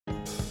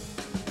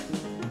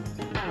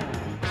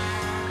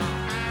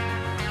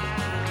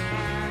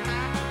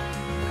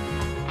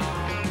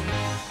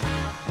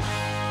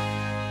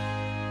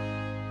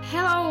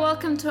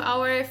welcome to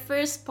our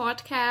first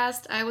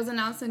podcast. I was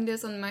announcing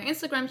this on my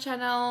Instagram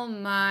channel,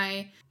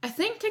 I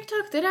think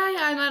TikTok, did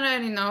I? I don't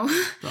really know.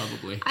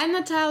 Probably. I'm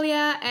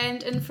Natalia,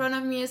 and in front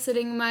of me is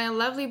sitting my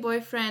lovely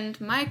boyfriend,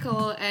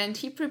 Michael, and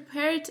he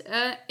prepared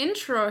an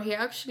intro. He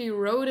actually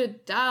wrote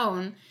it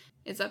down.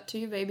 It's up to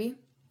you, baby.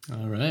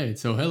 All right.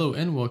 So hello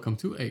and welcome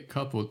to A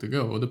Couple to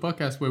Go, the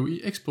podcast where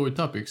we explore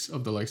topics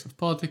of the likes of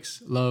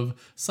politics, love,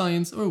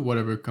 science, or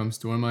whatever comes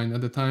to our mind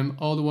at the time,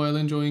 all the while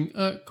enjoying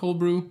a cold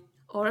brew.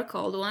 Or a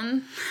cold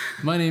one.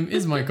 My name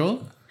is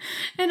Michael.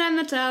 And I'm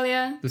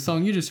Natalia. The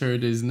song you just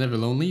heard is Never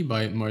Lonely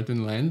by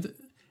Martin Land.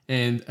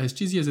 And as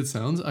cheesy as it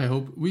sounds, I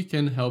hope we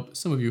can help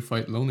some of you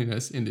fight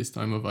loneliness in this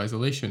time of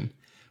isolation.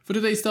 For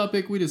today's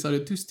topic, we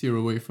decided to steer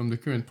away from the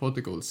current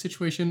political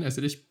situation, as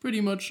it is pretty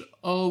much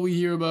all we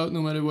hear about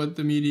no matter what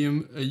the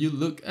medium you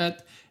look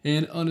at.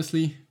 And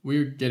honestly,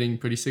 we're getting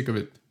pretty sick of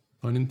it.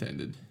 Pun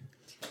intended.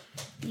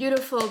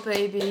 Beautiful,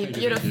 baby.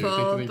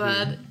 Beautiful. Thank you.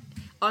 But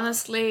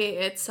honestly,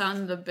 it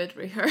sounded a bit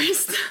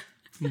rehearsed.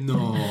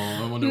 No,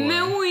 I wonder why.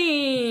 No.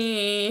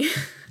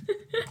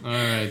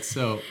 Alright,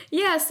 so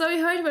we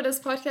heard what this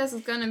podcast is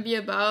gonna be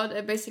about.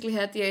 I basically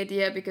had the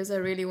idea because I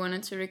really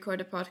wanted to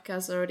record a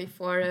podcast already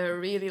for a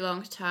really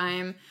long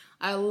time.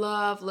 I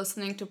love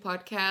listening to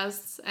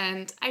podcasts,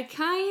 and I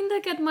kind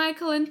of get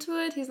Michael into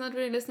it. He's not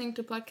really listening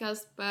to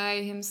podcasts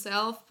by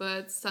himself,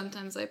 but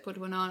sometimes I put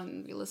one on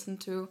and we listen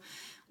to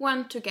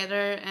one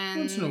together. And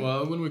once in a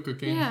while when we're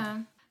cooking. Yeah.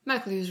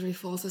 Michael usually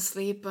falls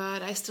asleep,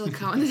 but I still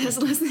count it as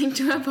listening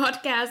to a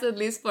podcast at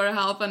least for a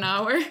half an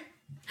hour.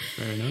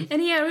 Fair enough.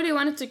 And I really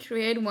wanted to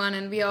create one,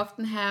 and we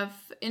often have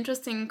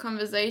interesting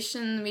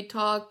conversation. We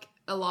talk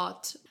a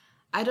lot.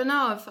 I don't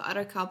know if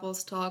other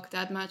couples talk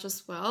that much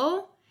as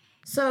well.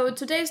 So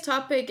today's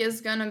topic is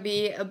gonna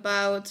be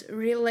about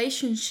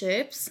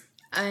relationships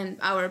and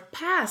our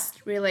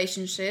past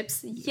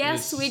relationships.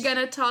 Yes, we're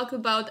gonna talk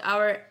about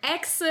our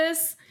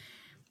exes.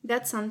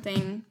 That's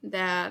something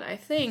that I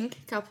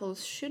think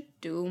couples should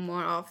do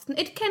more often.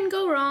 It can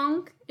go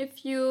wrong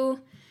if you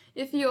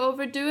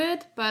overdo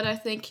it, but I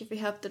think if you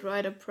have the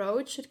right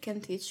approach, it can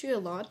teach you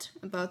a lot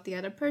about the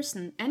other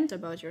person and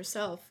about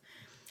yourself.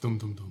 Dum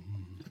dum dum.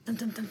 Dum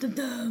dum dum dum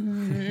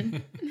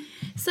dum.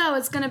 So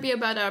it's gonna be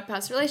about our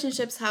past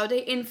relationships, how they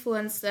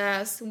influenced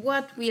us,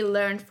 what we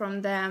learned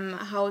from them,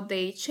 how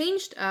they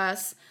changed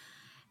us,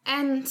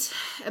 and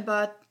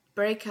about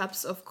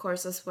breakups, of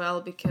course, as well,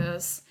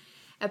 because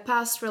a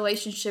past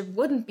relationship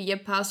wouldn't be a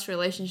past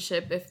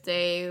relationship if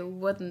they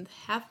wouldn't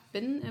have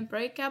been a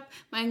breakup.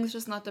 My English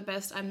is not the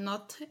best. I'm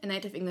not a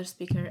native English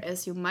speaker,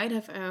 as you might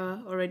have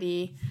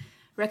already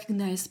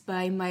recognized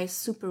by my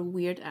super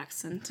weird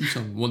accent. You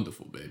sound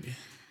wonderful, baby.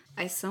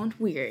 I sound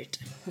weird.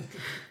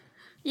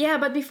 Yeah,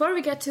 but before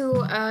we get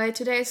to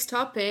today's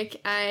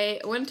topic,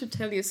 I want to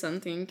tell you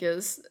something,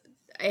 because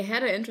I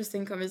had an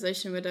interesting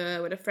conversation with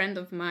a friend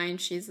of mine.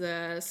 She's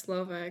a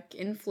Slovak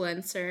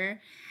influencer.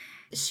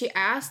 She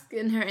asked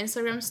in her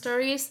Instagram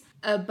stories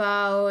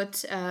about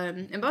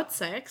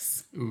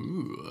sex.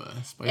 Ooh,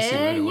 spicy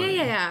right away.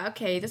 Yeah.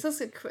 Okay, this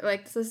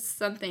is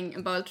something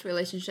about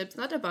relationships,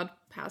 not about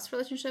past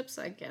relationships.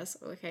 I guess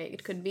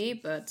it could be,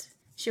 but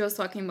she was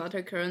talking about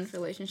her current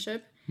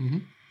relationship,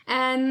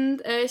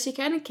 and she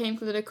kind of came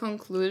to the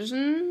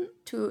conclusion,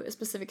 to a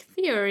specific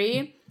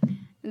theory,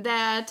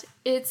 that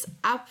it's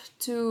up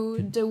to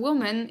the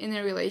woman in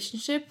a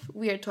relationship.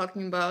 We are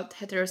talking about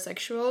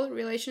heterosexual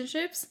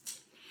relationships.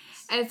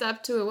 It's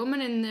up to a woman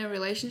in a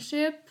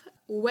relationship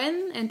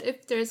when and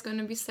if there's going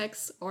to be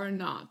sex or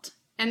not.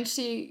 And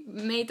she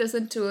made us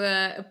into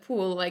a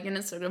pool, like in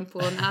a certain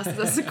pool, and asked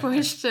us a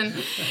question.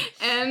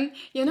 And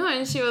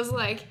she was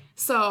like,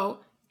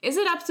 so is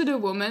it up to the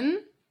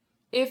woman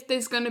if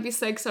there's going to be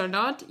sex or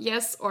not?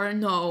 Yes or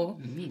no?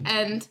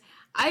 And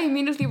I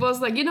immediately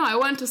was like, I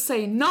want to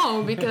say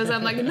no, because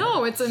I'm like,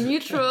 no, it's a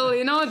mutual,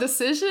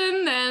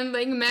 decision, and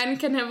like men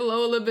can have a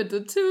little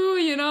bit too,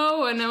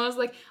 and I was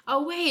like,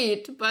 oh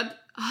wait, but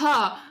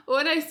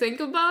what I think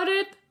about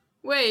it?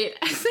 Wait,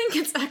 I think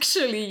it's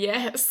actually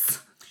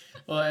yes.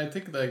 Well, I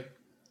think like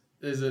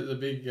there's a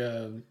big,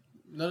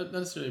 not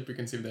necessarily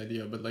preconceived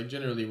idea, but like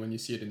generally when you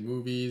see it in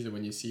movies or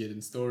when you see it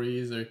in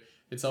stories, or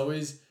it's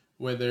always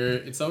whether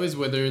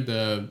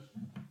the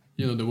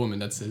the woman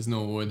that says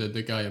no, or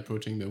the guy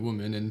approaching the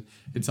woman, and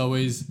it's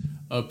always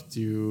up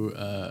to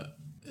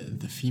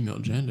the female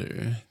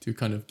gender to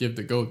kind of give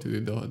the go to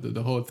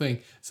the whole thing.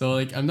 So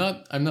like I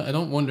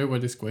don't wonder where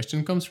this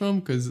question comes from,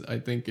 because I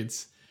think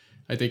it's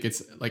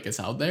like it's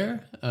out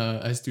there.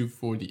 As to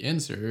for the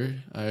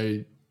answer,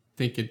 I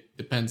think it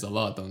depends a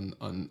lot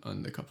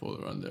on the couple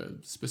or on the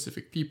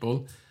specific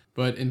people.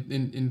 But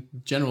in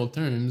general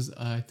terms,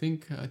 I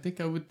think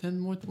I would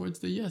tend more towards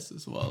the yes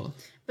as well.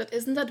 But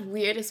isn't that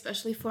weird,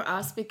 especially for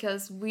us,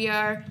 because we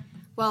are,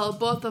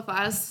 both of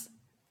us,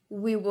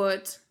 we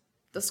would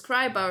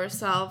describe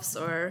ourselves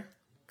or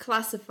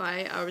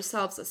classify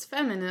ourselves as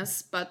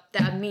feminists, but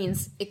that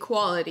means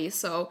equality.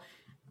 So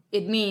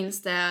it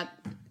means that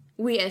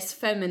we as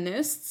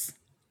feminists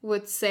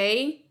would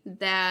say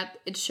that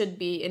it should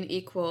be an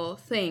equal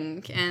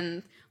thing.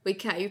 And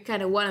you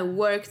kind of want to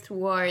work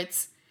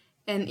towards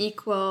an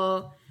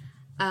equal,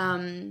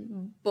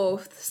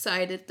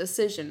 both-sided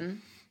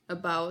decision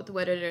about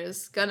whether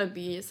there's gonna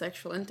be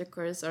sexual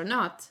intercourse or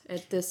not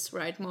at this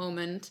right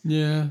moment.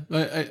 Yeah,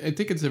 I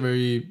think it's a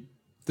very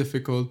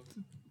difficult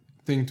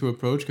thing to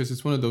approach, because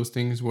it's one of those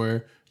things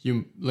where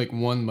you like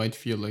one might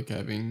feel like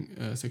having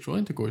sexual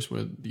intercourse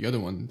where the other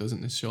one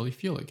doesn't necessarily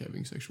feel like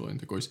having sexual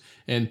intercourse,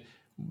 and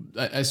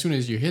as soon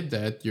as you hit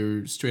that,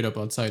 you're straight up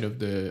outside of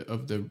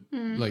the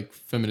like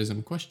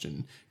feminism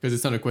question, because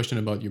it's not a question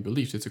about your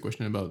beliefs, it's a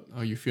question about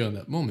how you feel in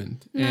that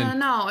moment.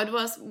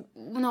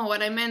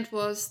 What I meant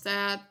was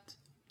that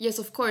yes,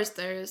 of course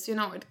there's,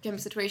 it can be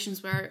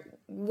situations where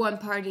one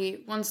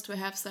party wants to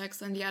have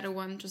sex and the other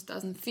one just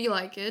doesn't feel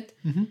like it.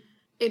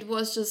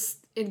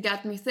 It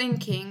got me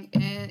thinking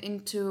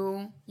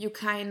into, you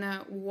kind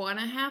of want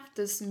to have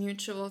this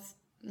mutual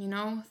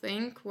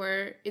thing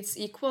where it's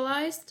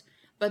equalized.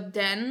 But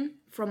then,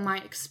 from my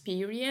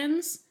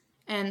experience,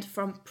 and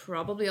from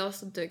probably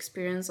also the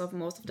experience of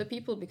most of the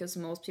people, because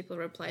most people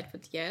replied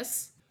with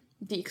yes,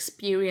 the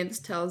experience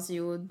tells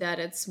you that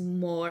it's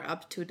more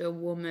up to the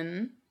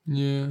woman.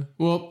 Yeah.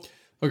 Well,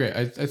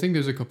 okay, I think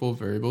there's a couple of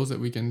variables that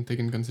we can take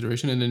in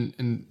consideration.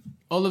 And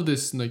all of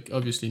this, like,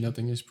 obviously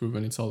nothing is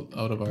proven. It's all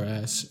out of our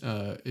ass,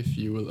 if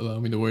you will allow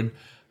me the word.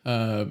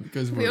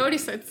 Because we already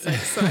said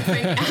sex, so I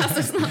think ass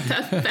is not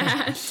that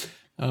bad.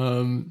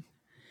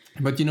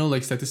 But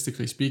like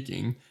statistically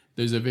speaking,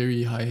 there's a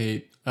very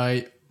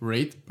high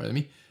rate,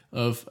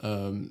 of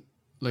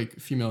like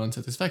female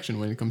unsatisfaction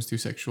when it comes to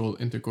sexual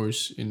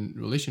intercourse in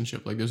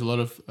relationship. Like there's a lot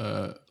of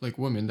like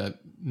women that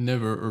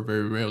never or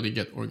very rarely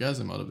get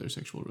orgasm out of their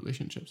sexual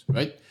relationships,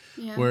 right?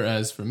 Yeah.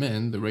 Whereas for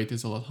men, the rate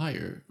is a lot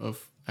higher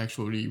of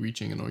actually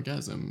reaching an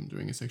orgasm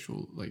during a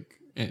sexual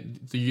And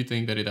do you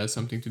think that it has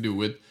something to do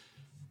with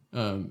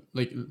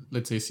like,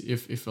 let's say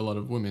if a lot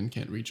of women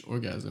can't reach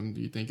orgasm, do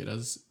you think it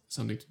has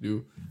something to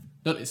do,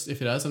 not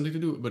if it has something to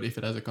do, but if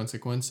it has a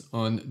consequence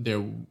on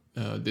their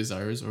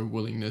desires or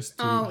willingness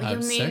to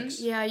have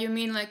sex? Yeah, you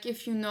mean like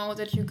if you know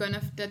that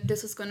that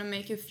this is gonna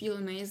make you feel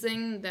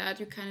amazing, that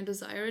you kind of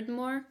desire it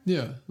more?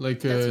 Yeah, like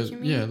that's what you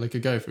mean? Yeah, like a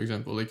guy, for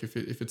example, like if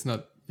it's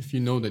not, if you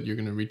know that you're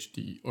gonna reach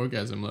the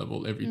orgasm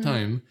level every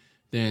time,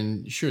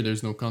 then sure,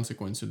 there's no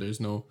consequence, or there's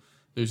no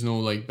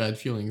like bad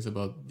feelings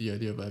about the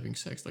idea of having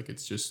sex. Like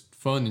it's just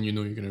fun, and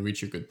you're gonna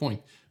reach a good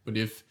point. But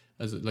if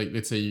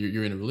let's say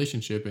you're in a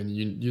relationship and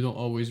you don't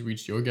always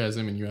reach the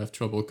orgasm, and you have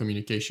trouble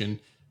communicating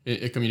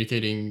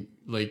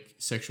like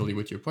sexually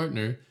with your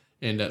partner,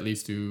 and that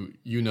leads to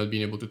you not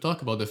being able to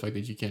talk about the fact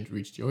that you can't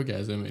reach the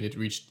orgasm, and it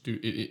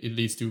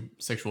leads to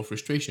sexual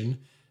frustration,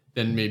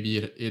 then maybe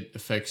it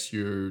affects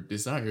your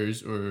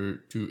desires or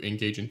to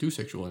engage into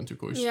sexual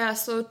intercourse. Yeah,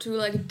 so to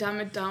like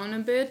dumb it down a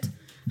bit,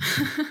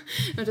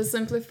 or to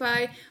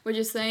simplify, what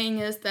you're saying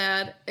is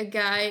that a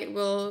guy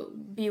will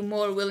be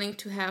more willing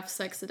to have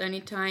sex at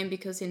any time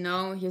because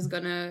he's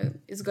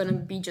gonna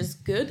be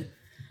just good,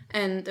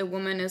 and a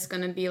woman is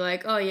gonna be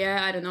like, oh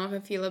yeah, I don't know if I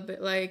feel a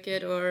bit like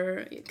it,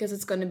 or because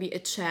it's gonna be a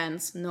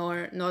chance,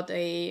 not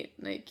a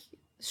like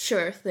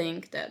sure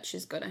thing that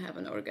she's gonna have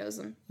an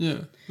orgasm.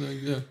 Yeah.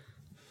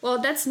 Well,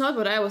 that's not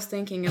what I was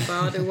thinking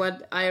about.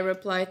 What I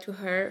replied to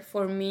her.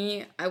 For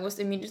me, I was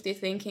immediately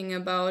thinking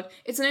about,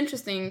 it's an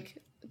interesting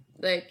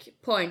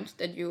point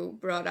that you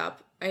brought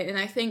up, and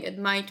I think it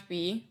might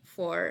be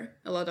for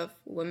a lot of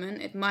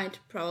women. It might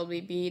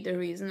probably be the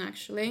reason,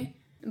 actually.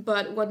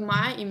 But what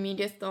my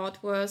immediate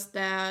thought was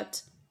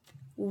that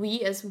we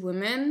as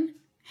women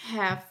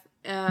have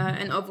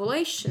an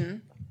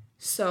ovulation,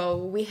 so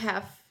we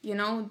have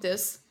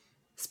this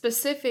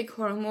specific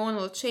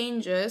hormonal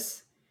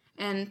changes,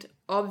 and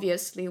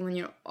obviously when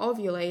you're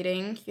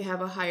ovulating you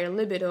have a higher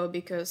libido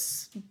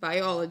because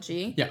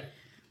biology. Yeah.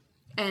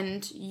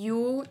 And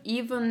you,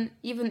 even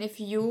if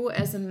you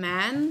as a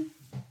man,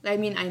 I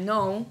mean, I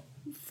know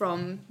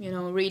from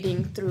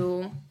reading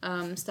through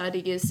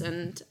studies,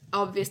 and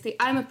obviously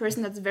I'm a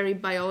person that's very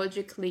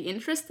biologically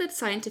interested,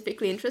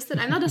 scientifically interested.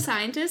 I'm not a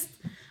scientist,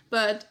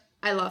 but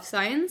I love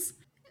science.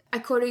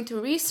 According to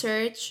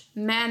research,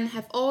 men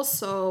have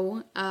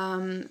also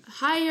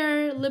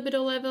higher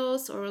libido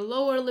levels or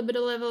lower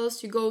libido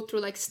levels. You go through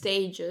like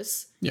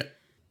stages. Yeah.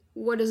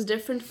 What is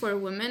different for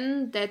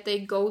women, that they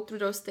go through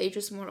those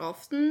stages more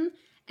often.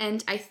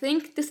 And I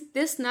think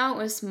this now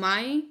is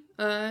my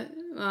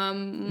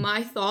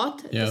my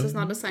thought. Yeah. This is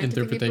not a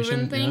scientifically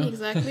proven thing. Yeah.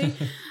 Exactly.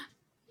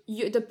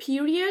 The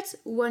period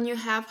when you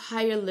have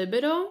higher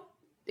libido,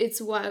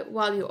 it's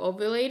while you're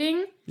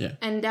ovulating. Yeah.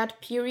 And that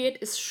period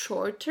is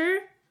shorter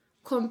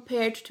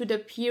compared to the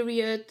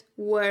period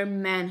where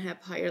men have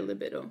higher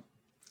libido.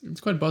 It's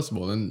quite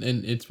possible, and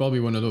it's probably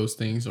one of those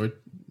things, or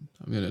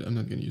I'm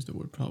not gonna use the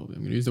word probably.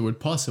 I'm gonna use the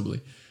word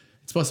possibly.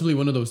 It's possibly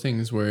one of those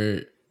things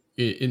where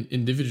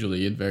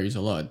individually it varies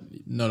a lot,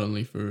 not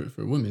only for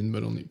women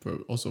but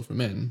also for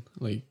men.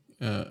 Like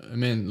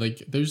men,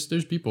 like there's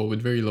people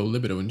with very low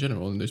libido in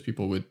general, and there's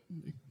people with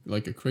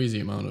like a crazy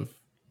amount of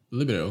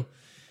libido.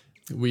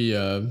 we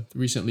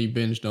recently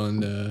binged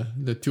on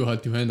the Too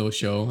Hot to Handle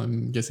show.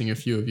 I'm guessing a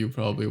few of you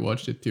probably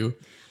watched it too.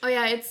 Oh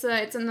yeah, it's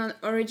an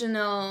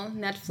original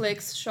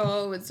Netflix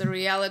show. It's a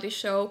reality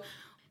show.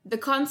 The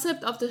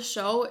concept of the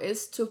show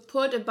is to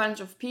put a bunch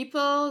of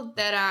people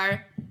that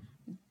are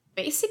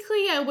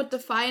basically, I would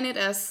define it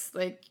as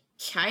like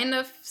kind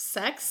of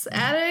sex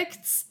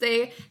addicts.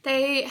 They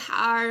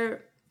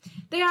are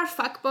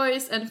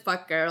fuckboys and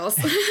fuckgirls.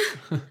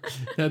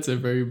 That's a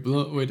very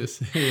blunt way to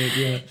say it,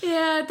 yeah.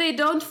 Yeah, they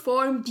don't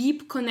form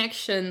deep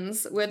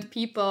connections with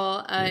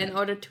people in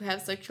order to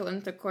have sexual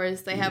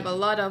intercourse. They have a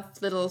lot of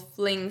little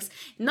flings.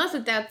 Not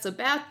that that's a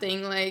bad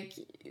thing. Like,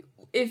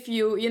 if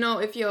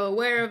if you're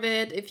aware of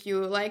it, if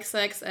you like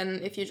sex,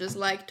 and if you just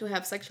like to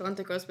have sexual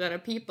intercourse with other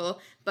people,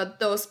 but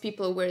those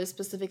people were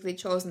specifically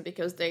chosen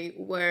because they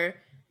were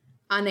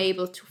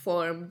unable to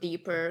form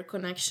deeper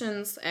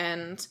connections,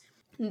 and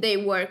they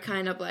were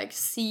kind of like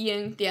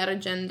seeing the other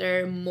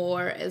gender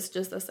more as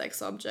just a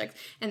sex object.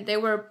 And they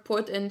were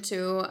put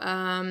into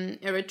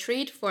a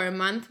retreat for a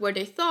month where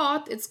they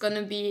thought it's going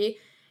to be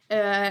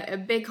a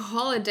big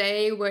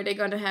holiday where they're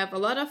going to have a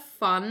lot of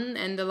fun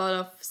and a lot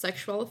of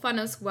sexual fun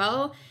as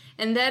well.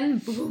 And then,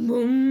 boom,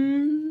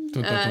 boom,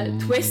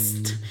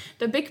 twist,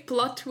 the big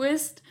plot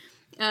twist.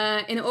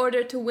 In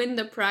order to win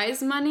the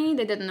prize money,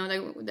 they didn't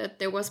know that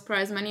there was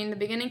prize money in the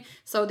beginning,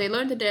 so they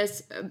learned that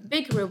there's a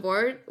big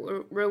reward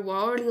of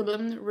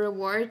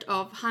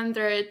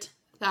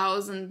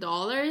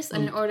 $100,000,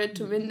 and in order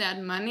to win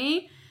that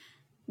money,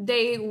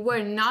 they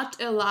were not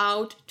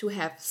allowed to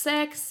have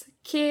sex,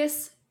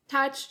 kiss,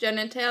 touch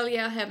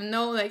genitalia, have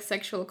no like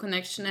sexual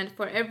connection, and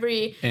for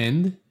every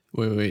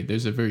wait,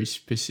 there's a very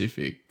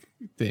specific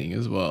thing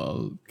as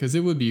well, because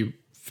it would be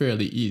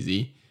fairly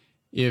easy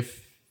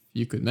if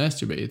you could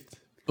masturbate,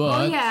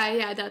 but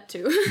that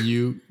too.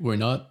 You were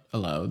not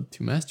allowed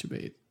to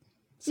masturbate.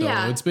 So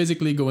yeah. It's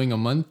basically going a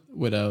month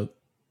without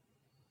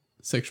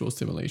sexual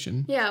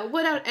stimulation. Yeah,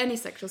 without any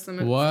sexual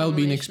stimulation. While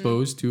being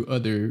exposed to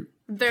other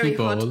very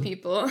hot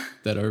people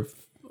that are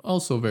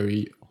also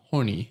very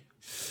horny.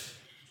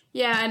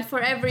 Yeah, and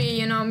for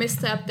every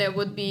misstep, there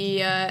would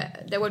be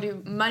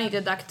money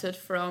deducted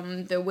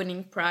from the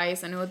winning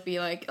prize, and it would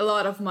be like a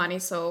lot of money.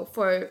 So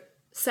for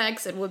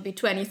sex, it would be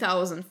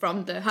 20,000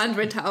 from the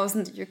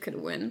 100,000 you could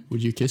win.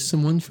 Would you kiss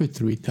someone for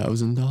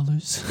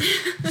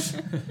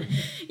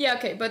 $3,000? Yeah,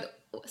 okay,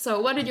 but so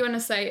what did you want to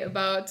say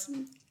about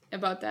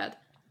that?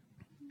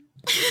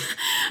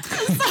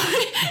 I'm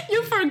sorry,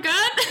 you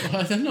forgot?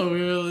 I don't know,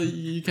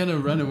 you kind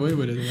of ran away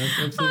with it.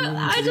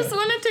 I just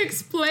wanted to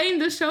explain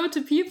the show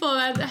to people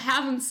that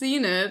haven't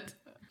seen it.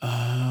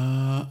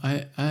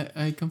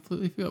 I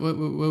completely forgot. What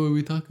were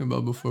we talking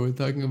about before? We were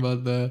talking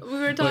about the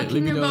about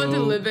the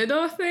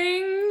libido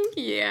thing.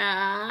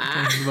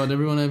 Yeah. Talking about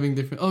everyone having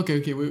different.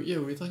 Okay. We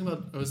were talking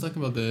about. I was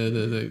talking about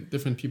the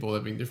different people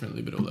having different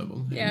libido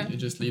level. Yeah. It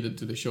just led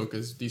to the show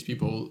because these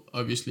people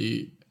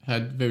obviously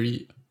had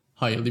very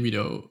high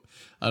libido.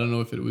 I don't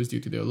know if it was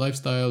due to their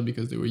lifestyle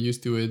because they were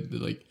used to it.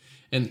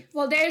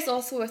 Well, there's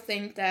also a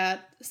thing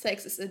that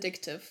sex is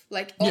addictive.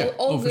 Like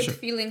all good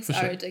feelings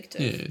are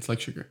addictive. Yeah, it's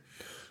like sugar.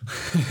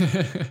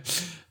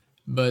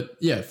 But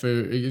yeah, for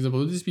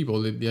example, these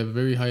people, they have a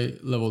very high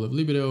level of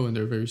libido and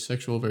they're very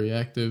sexual, very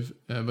active.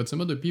 But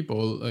some other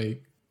people,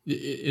 like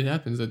it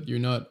happens that you're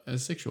not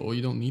as sexual.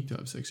 You don't need to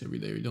have sex every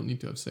day. You don't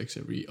need to have sex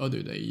every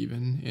other day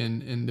even.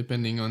 And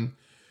depending on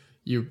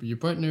your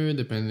partner,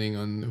 depending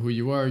on who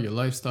you are, your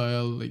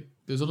lifestyle, like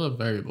there's a lot of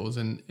variables.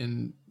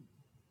 And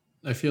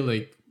I feel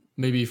like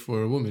maybe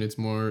for a woman,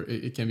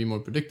 it can be more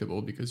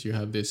predictable because you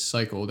have this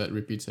cycle that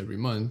repeats every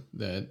month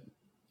that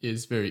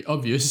is very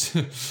obvious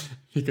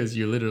because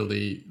you're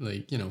literally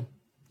like, you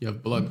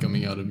have blood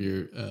coming out of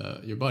your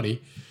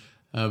body.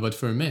 But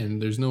for men,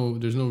 there's no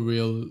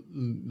real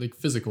like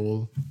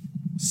physical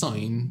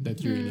sign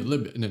that you're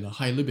in a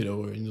high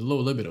libido or in a low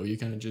libido. You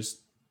kind of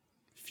just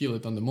feel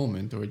it on the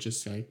moment, or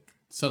just like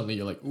suddenly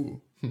you're like, ooh,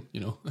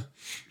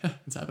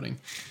 it's happening.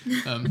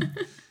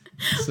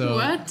 So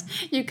what?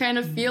 You kind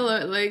of feel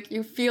it, like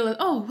you feel it.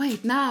 Oh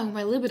wait, now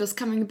my libido's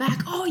coming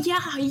back. Oh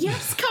yeah,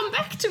 yes, come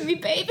back to me,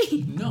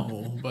 baby.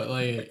 No, but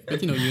you're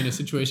in a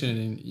situation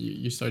and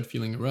you start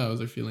feeling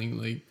aroused or feeling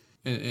like,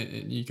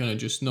 and you kind of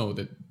just know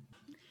that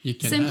you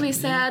can. Simply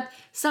said,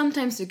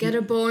 sometimes you get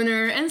a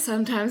boner and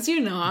sometimes you're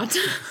not.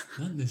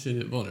 Not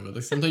necessarily a boner, but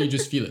like sometimes you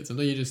just feel it.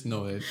 Sometimes you just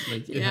know it.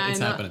 Like it's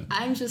happening.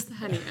 I'm just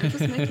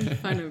making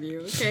fun of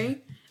you,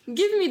 okay?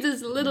 Give me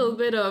this little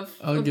bit of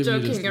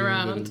joking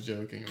around.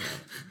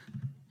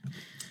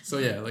 So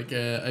yeah, like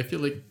I feel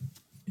like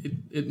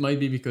it might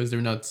be because they're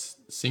not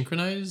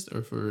synchronized,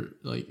 or for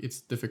like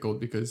it's difficult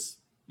because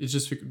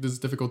it's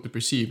difficult to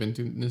perceive and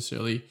to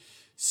necessarily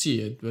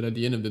see it. But at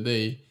the end of the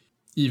day,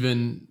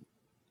 even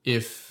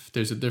if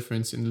there's a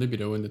difference in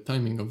libido and the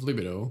timing of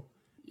libido,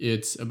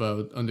 it's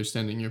about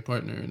understanding your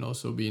partner and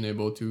also being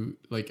able to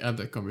like have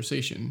that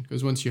conversation,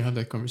 because once you have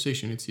that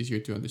conversation, it's easier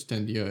to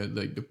understand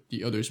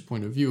the other's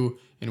point of view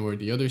and where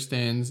the other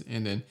stands.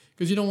 And then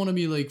because you don't want to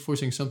be like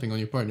forcing something on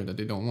your partner that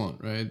they don't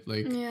want, right?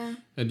 Like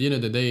at the end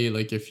of the day,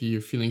 like if you're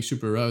feeling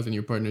super aroused and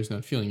your partner's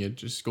not feeling it,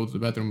 just go to the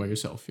bathroom by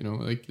yourself, you know.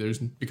 Like there's,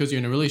 because you're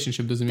in a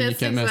relationship doesn't mean you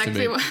can't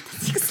masturbate.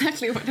 That's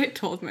exactly what I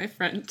told my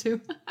friend too.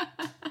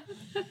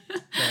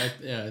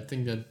 I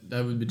think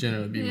that would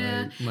generally be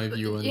my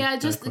view on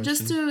that question.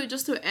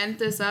 just to end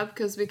this up,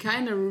 because we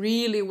kind of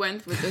really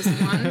went with this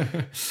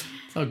one. It's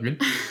all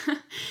good.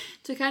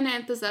 To kind of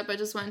end this up, I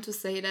just want to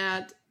say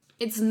that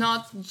it's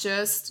not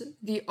just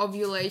the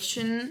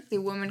ovulation. The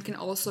woman can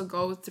also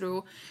go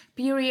through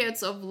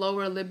periods of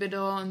lower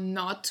libido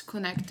not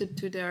connected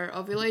to their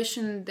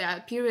ovulation.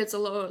 That periods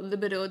of lower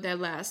libido that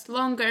last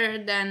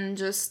longer than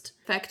just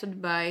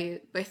affected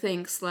by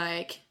things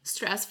like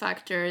stress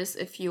factors.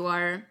 If you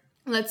are,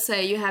 let's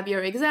say you have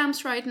your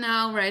exams right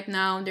now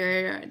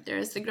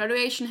there's the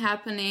graduation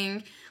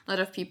happening. A lot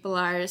of people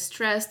are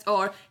stressed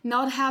or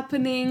not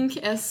happening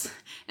as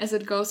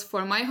it goes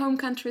for my home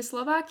country,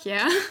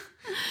 Slovakia.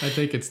 I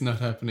think it's not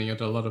happening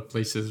at a lot of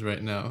places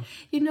right now.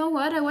 You know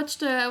what? I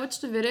watched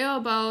a video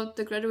about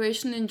the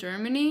graduation in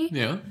Germany.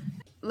 Yeah.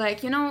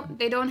 Like, you know,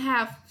 they don't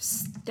have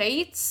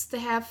states, they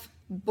have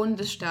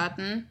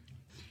Bundesstaaten.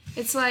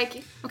 It's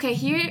like, okay,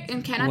 here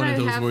in Canada one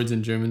of those words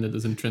in German that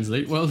doesn't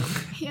translate well.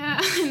 Yeah,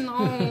 I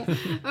know.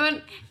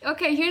 But,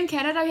 okay, here in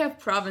Canada you have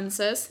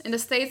provinces. In the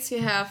States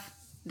you have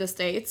the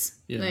states,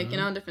 like, you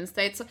know, different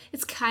states. So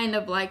it's kind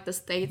of like the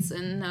states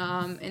in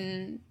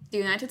the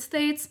United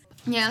States.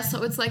 Yeah,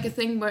 so it's like a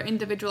thing where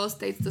individual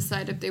states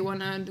decide if they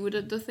want to do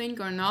the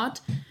thing or not.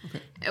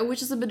 Okay.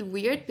 Which is a bit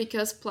weird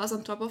because plus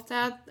on top of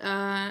that,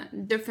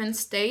 different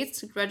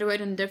states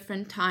graduate in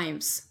different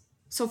times.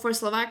 So for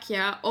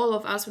Slovakia, all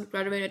of us would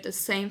graduate at the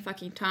same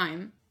fucking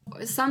time.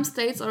 Some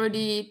states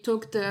already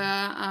took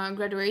the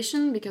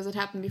graduation because it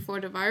happened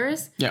before the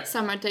virus. Yeah.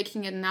 Some are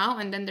taking it now,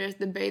 and then there's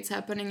debates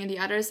happening in the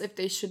others if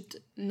they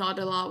should not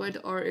allow it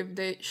or if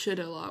they should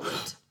allow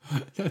it.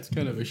 That's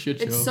kind of a shit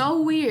show. It's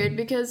so weird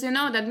because, you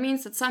know, that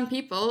means that some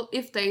people,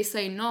 if they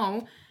say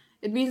no,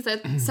 it means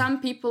that some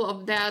people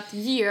of that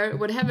year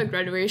would have a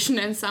graduation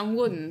and some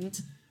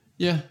wouldn't.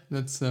 Yeah,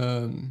 that's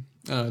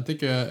I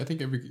think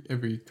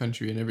every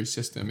country and every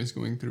system is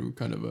going through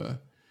kind of a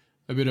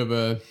bit of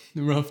a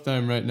rough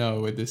time right now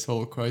with this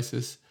whole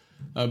crisis.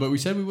 But we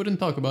said we wouldn't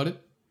talk about it.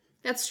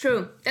 That's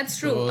true.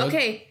 So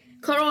okay,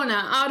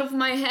 Corona, out of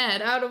my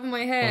head.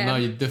 Well, now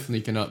you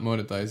definitely cannot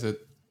monetize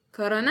it.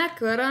 Corona.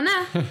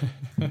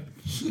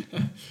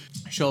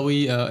 Shall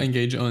we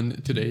engage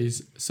on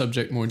today's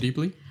subject more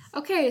deeply?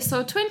 Okay,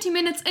 so 20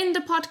 minutes in the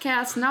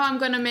podcast. Now I'm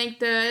gonna make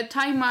the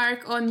time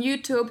mark on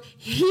YouTube.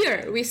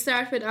 Here we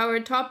start with our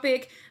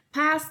topic,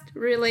 past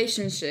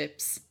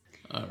relationships.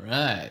 All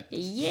right.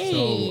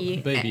 Yay!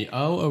 So, baby,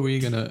 how are we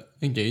gonna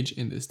engage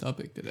in this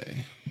topic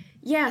today?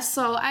 Yeah,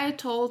 so I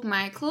told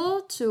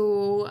Michael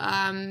to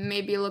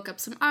maybe look up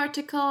some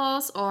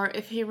articles, or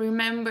if he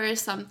remembers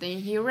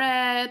something he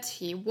read,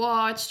 he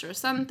watched, or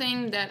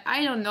something that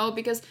I don't know,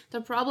 because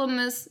the problem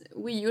is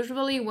we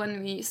usually,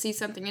 when we see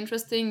something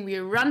interesting, we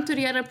run to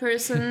the other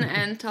person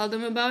and tell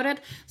them about it.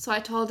 So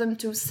I told him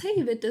to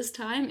save it this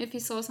time if he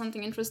saw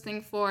something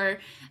interesting for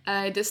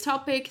this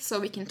topic, so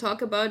we can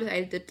talk about it.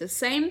 I did the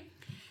same.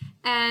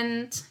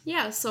 And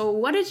yeah, so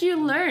what did you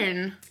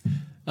learn?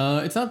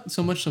 It's not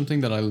so much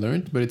something that I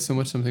learned, but it's so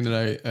much something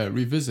that I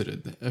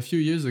revisited. A few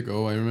years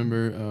ago, I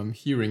remember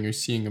hearing or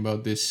seeing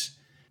about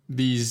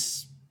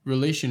these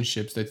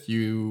relationships that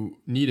you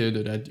needed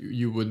or that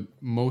you would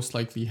most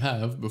likely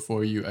have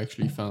before you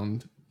actually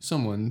found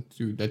someone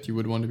that you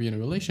would want to be in a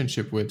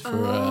relationship with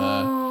for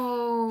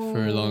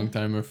a long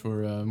time or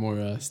for a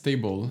more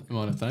stable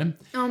amount of time.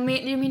 Oh,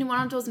 you mean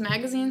one of those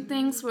magazine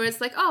things where it's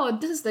like, oh,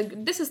 this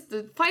is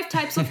the 5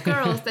 types of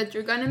girls that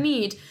you're gonna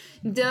meet.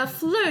 The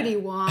flirty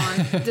one,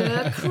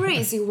 the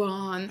crazy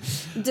one,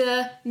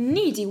 the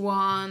needy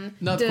one.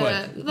 Not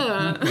quite.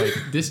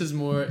 This is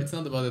more, it's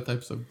not about the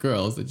types of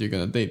girls that you're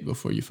gonna date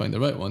before you find the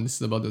right one. This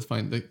is about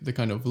the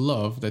kind of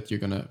love that you're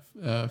gonna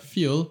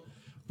feel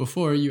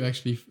before you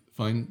actually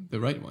find the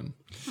right one.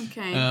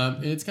 Okay.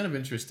 It's kind of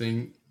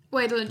interesting.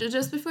 Wait,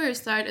 just before you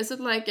start, is it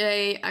like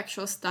a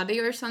actual study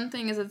or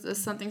something? Is it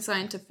something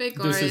scientific?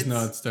 Or this is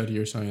not study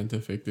or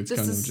scientific. It's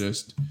kind of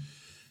just...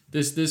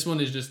 This one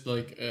is just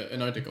like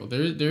an article.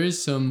 There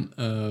is some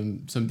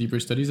deeper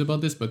studies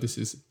about this, but this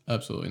is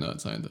absolutely not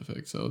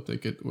scientific. So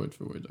take it word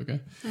for word, okay?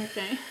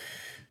 Okay.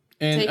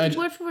 And take it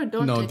word for word.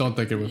 Don't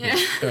take it word for word.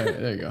 All right,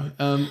 there you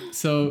go.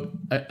 So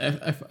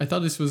I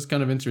thought this was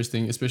kind of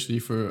interesting, especially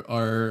for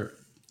our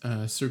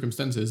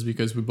circumstances,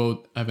 because we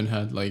both haven't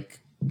had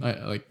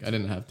I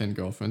didn't have 10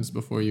 girlfriends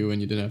before you,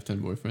 and you didn't have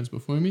 10 boyfriends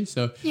before me.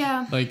 So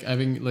yeah, like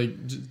having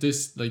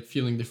this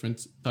feeling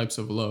different types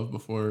of love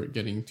before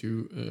getting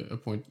to a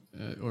point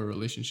or a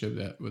relationship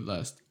that would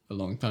last a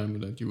long time,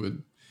 that you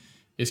would,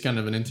 is kind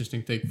of an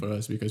interesting take for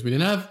us because we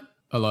didn't have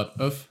a lot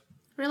of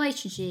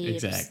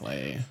relationships.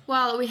 Exactly.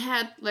 Well, we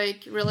had like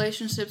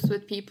relationships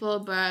with people,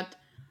 but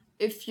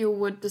if you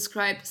would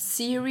describe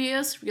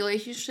serious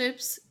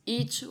relationships,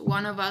 each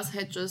one of us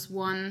had just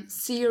one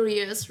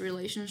serious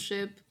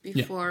relationship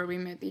before we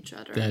met each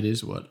other. That is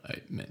what I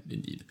meant,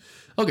 indeed.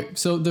 Okay,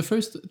 so the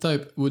first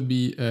type would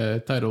be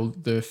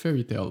titled the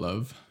fairy tale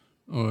love,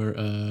 or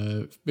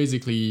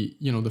basically,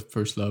 the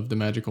first love, the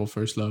magical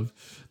first love,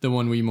 the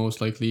one we most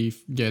likely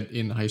get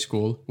in high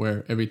school, where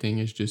everything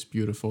is just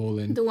beautiful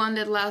and the one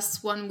that lasts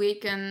 1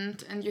 week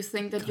and you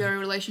think that you're a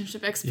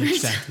relationship expert.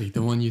 Exactly,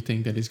 the one you think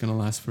that is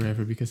gonna last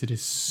forever because it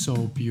is so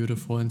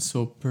beautiful and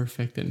so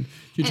perfect, and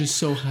you're just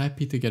so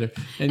happy together.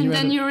 And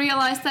then you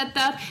realize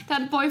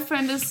that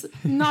boyfriend is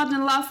not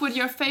in love with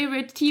your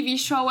favorite TV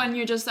show, and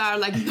you just are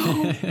like,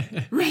 no,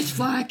 red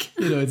flag.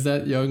 It's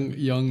that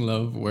young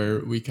love where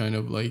we kind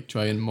of like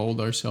try and mold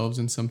ourselves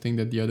in something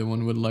that the other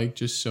one would like,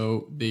 just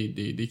so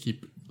they keep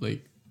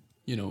like,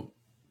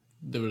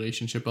 the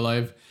relationship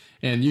alive.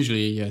 And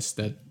usually, yes,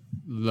 that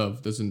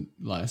love doesn't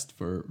last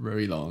for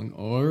very long,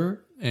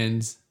 or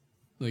ends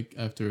like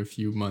after a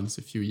few months,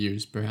 a few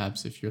years,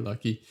 perhaps, if you're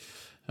lucky.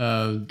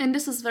 And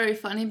this is very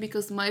funny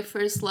because my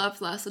first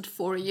love lasted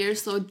 4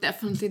 years, so it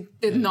definitely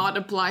did not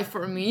apply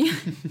for me.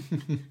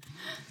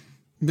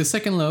 The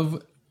second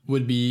love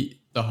would be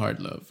the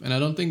hard love, and I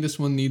don't think this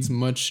one needs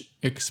much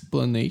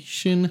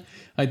explanation.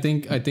 I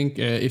think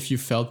if you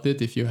felt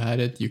it, if you had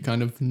it, you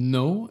kind of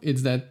know.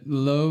 It's that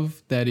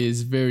love that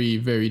is very,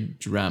 very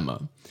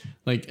drama.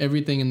 Like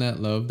everything in that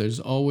love, there's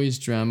always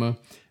drama.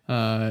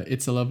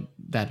 It's a love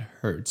that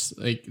hurts.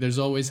 Like there's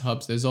always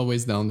ups, there's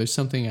always down. There's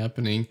something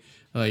happening.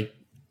 Like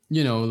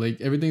like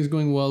everything's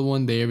going well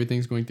one day,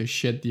 everything's going to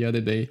shit the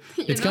other day.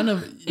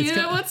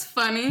 What's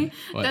funny?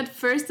 What? That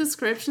first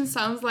description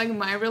sounds like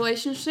my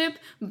relationship,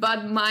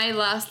 but mine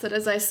lasted,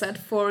 as I said,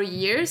 4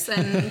 years,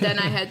 and then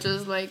I had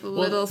just like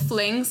little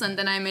flings, and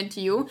then I met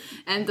you.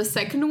 And the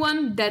second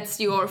one, that's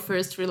your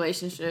first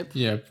relationship.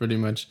 Yeah, pretty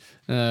much.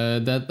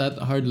 That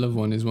hard love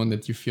one is one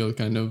that you feel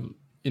kind of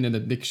in an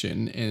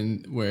addiction,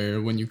 and where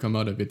when you come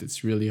out of it,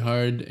 it's really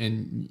hard,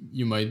 and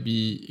you might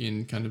be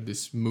in kind of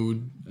this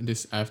mood,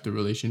 this after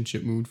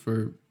relationship mood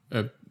for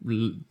a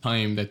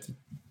time that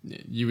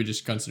you would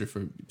just consider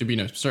to be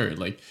absurd.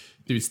 Like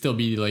you would still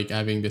be like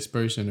having this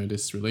person or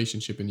this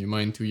relationship in your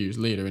mind 2 years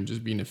later and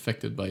just being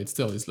affected by it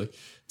still. It's like,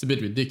 it's a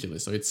bit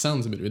ridiculous, or it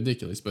sounds a bit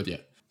ridiculous, but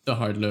yeah, the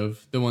hard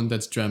love, the one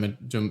that's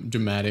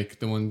dramatic,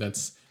 the one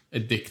that's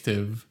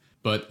addictive,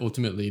 but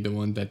ultimately the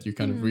one that you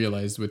kind of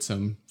realized with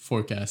some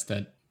forecast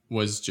that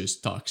was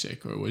just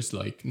toxic, or was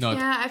like not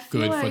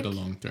good for the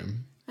long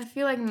term. I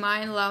feel like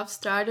my love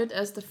started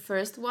as the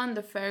first one,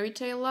 the fairy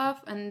tale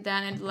love, and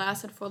then it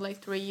lasted for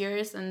like 3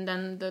 years, and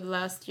then the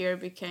last year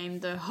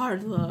became the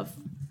hard love.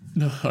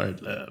 The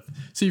hard love.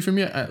 See, for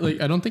me, I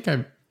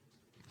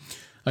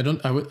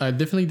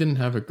definitely didn't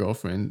have a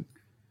girlfriend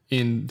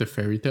in the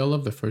fairy tale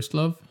love, the first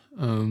love.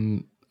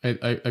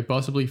 I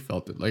possibly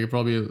felt it. Like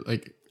probably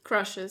like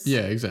crushes.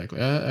 Yeah,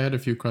 exactly. I had a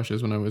few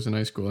crushes when I was in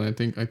high school, and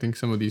I think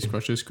some of these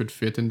crushes could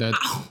fit in that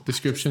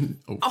description.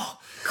 Oh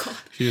God!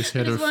 She just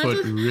hit her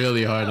foot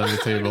really hard on the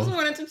table. I just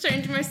wanted to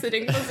change my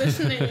sitting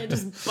position, and I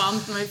just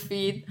bumped my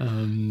feet.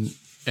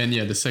 And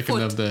yeah, the second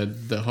love,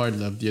 the hard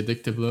love, the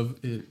addictive love,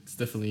 it's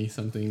definitely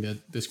something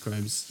that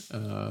describes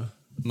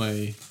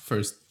my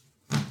first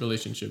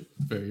relationship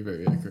very,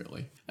 very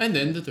accurately. And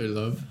then the third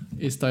love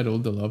is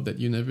titled The Love That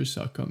You Never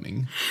Saw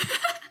Coming.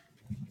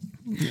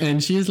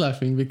 And she is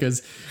laughing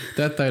because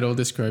that title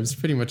describes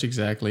pretty much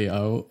exactly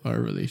how our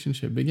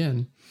relationship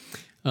began.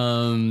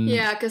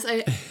 Yeah, because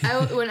I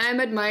when I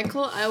met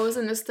Michael, I was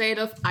in a state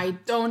of, I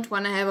don't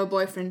want to have a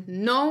boyfriend.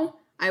 No,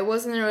 I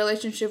was in a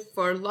relationship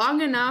for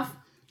long enough.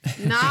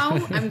 Now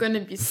I'm going to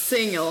be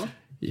single.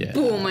 Yeah.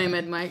 Boom, I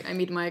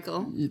meet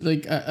Michael.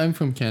 Like, I'm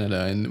from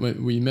Canada, and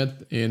we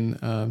met in,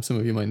 some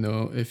of you might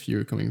know if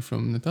you're coming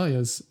from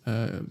Natalia's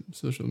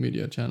social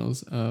media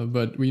channels,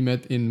 but we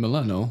met in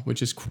Milano,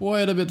 which is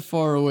quite a bit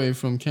far away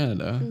from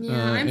Canada.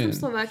 Yeah, I'm from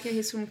Slovakia,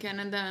 he's from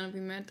Canada, and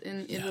we met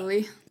in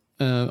Italy.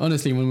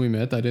 Honestly, when we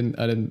met, I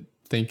didn't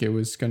think it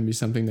was going to be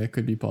something that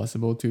could be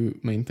possible to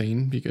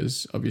maintain,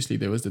 because obviously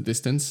there was the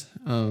distance.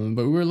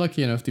 But we were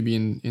lucky enough to be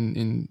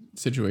in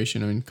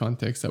situation or in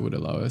context that would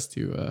allow us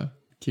to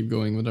keep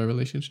going with our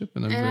relationship,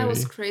 and I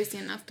was crazy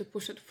enough to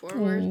push it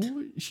forward.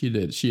 Oh, she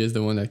did. She is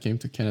the one that came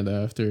to Canada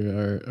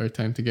after our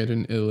time together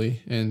in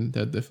Italy, and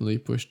that definitely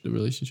pushed the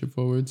relationship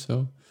forward.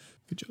 So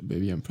good job,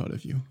 baby. I'm proud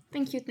of you.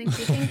 Thank you.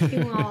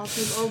 I'll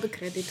take all the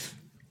credit.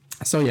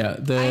 So yeah,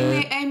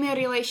 I'm a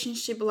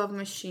relationship love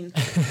machine.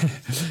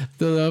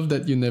 The love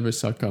that you never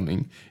saw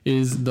coming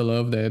is the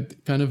love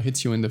that kind of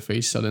hits you in the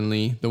face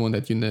suddenly. The one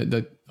that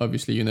that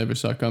obviously you never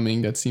saw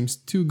coming. That seems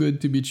too good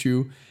to be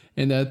true,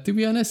 and that, to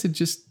be honest, it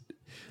just,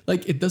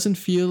 like, it doesn't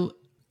feel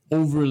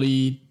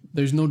overly,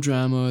 there's no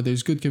drama,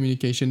 there's good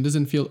communication, it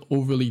doesn't feel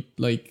overly,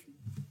 like,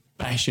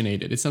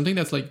 passionated. It's something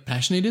that's like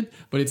passionated,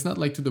 but it's not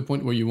like to the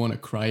point where you want to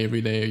cry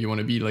every day or you want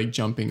to be like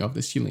jumping off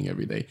the ceiling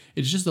every day.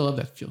 It's just the love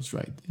that feels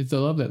right. It's the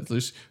love that's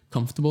just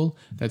comfortable,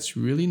 that's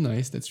really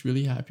nice, that's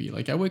really happy.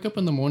 Like I wake up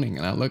in the morning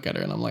and I look at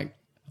her and I'm like,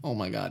 oh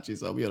my God,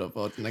 she's so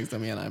beautiful. She's next to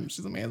me and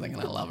she's amazing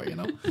and I love her, you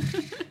know?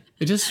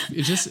 It just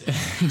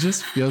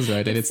feels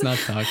right and it's not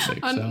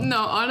toxic. So. No,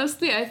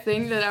 honestly, I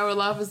think that our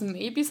love is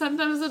maybe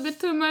sometimes a bit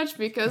too much,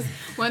 because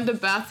when the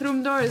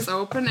bathroom door is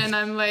open and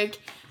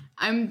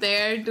I'm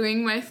there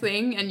doing my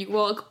thing and you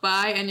walk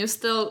by and you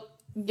still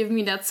give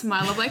me that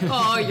smile of like,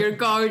 oh, you're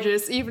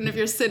gorgeous, even if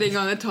you're sitting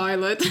on the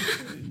toilet.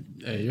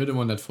 Hey, you're the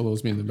one that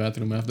follows me in the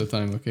bathroom half the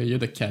time, okay? You're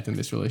the cat in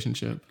this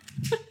relationship.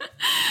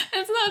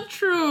 It's not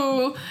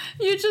true.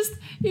 You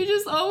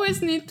just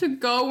always need to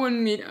go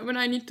when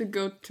I need to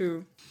go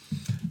too.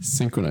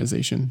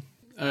 Synchronization.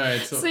 All right,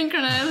 so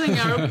synchronizing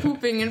our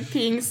pooping and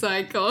peeing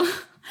cycle.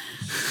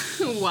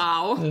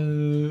 Wow.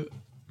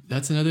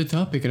 That's another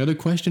topic, another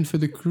question for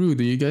the crew.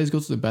 Do you guys go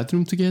to the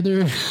bathroom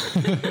together?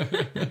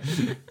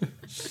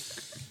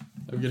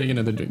 I'm getting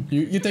another drink.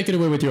 You take it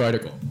away with your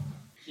article.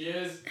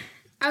 Cheers.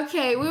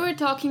 Okay, we were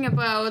talking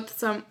about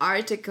some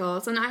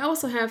articles, and I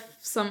also have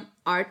some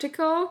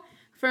article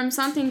from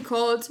something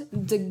called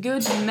The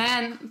Good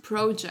Man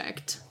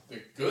Project. The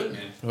Good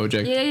Man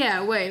Project?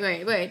 Yeah,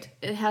 wait.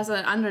 It has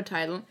an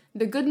undertitle.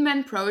 The Good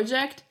Man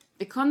Project,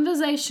 the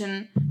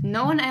conversation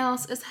no one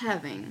else is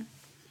having.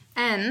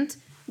 And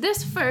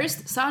this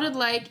first sounded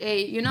like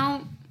a,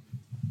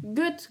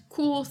 good,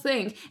 cool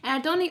thing. And I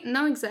don't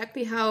know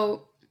exactly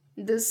how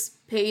this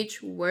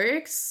page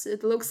works.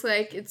 It looks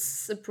like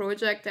it's a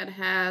project that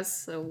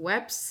has a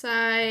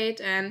website,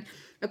 and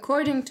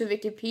according to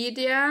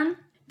Wikipedia,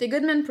 the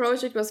Goodman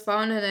Project was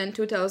founded in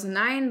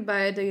 2009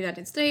 by the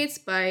United States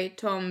by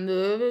Tom.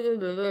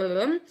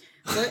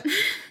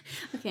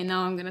 Okay,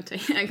 now I'm gonna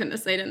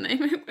say the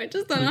name. I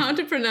just don't know how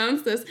to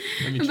pronounce this.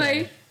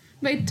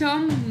 By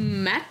Tom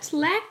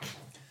Matlack.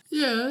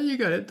 Yeah, you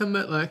got it. Tom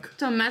Matlack.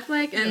 Tom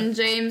Matlack and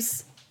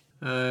James.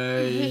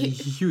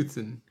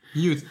 Houghton.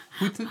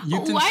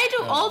 Why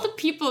do all the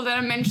people that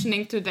I'm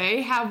mentioning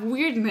today have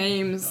weird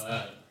names?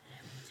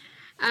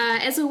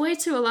 As a way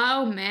to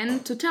allow men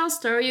to tell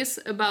stories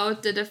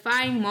about the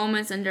defining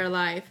moments in their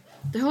life.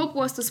 The hope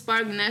was to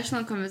spark a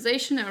national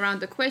conversation around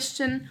the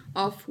question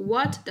of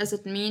what does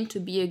it mean to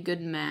be a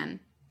good man.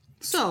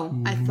 So,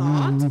 I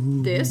thought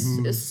this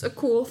is a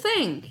cool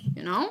thing,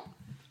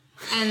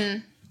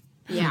 And,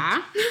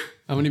 yeah.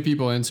 How many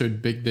people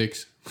answered big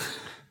dicks?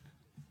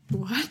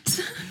 What?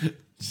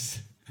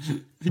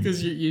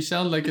 Because you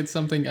sound like it's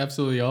something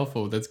absolutely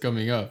awful that's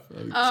coming up.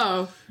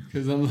 Oh.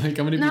 Because I'm like,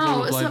 how many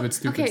people replied with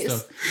stupid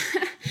stuff?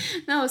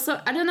 No, so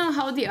I don't know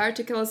how the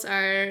articles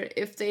are,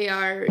 if they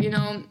are,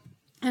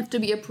 have to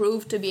be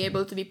approved to be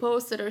able to be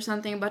posted or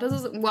something, but this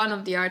is one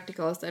of the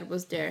articles that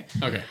was there.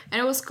 Okay.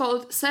 And it was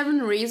called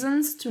 7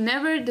 Reasons to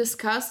Never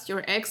Discuss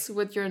Your Ex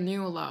with Your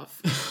New Love.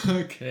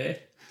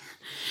 Okay.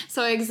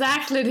 So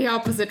exactly the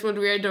opposite what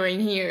we are doing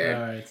here.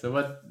 All right. So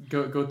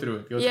go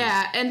through it.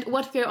 And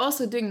what we're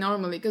also doing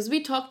normally, because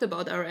we talked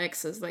about our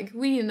exes, like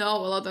we know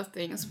a lot of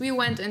things. We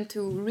went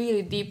into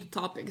really deep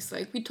topics,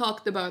 like we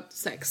talked about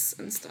sex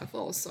and stuff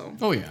also.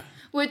 Oh yeah.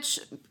 Which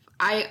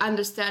I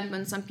understand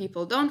when some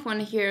people don't want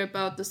to hear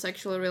about the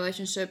sexual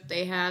relationship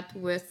they had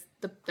with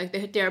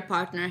their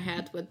partner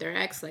had with their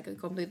ex. Like I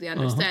completely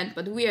understand,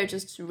 but we are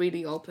just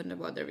really open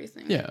about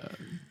everything. Yeah.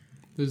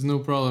 There's no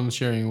problem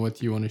sharing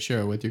what you want to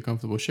share, what you're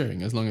comfortable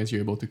sharing, as long as you're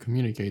able to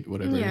communicate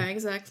whatever. Yeah,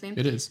 exactly.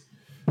 It is.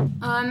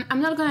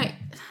 I'm not gonna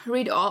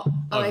read all.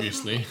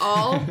 Obviously.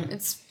 All.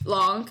 It's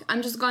long.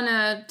 I'm just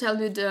gonna tell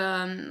you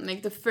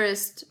the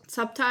first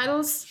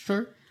subtitles.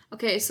 Sure.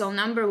 Okay, so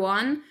number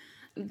 1,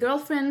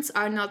 girlfriends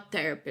are not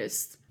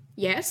therapists.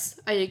 Yes,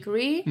 I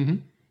agree.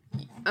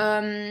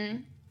 Mm-hmm.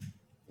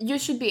 You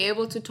should be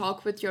able to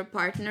talk with your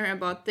partner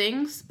about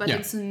things, but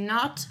it's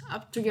not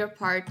up to your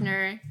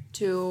partner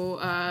to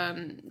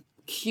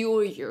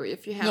cure you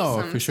if you have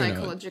some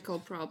psychological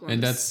problems.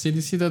 And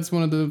that's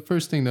one of the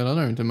first things that I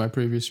learned in my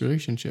previous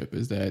relationship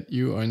is that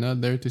you are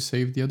not there to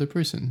save the other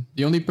person.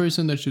 The only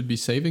person that should be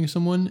saving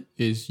someone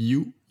is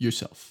you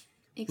yourself.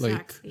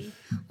 Exactly.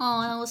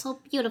 Oh, that was so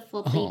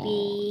beautiful,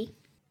 baby.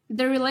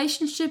 The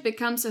relationship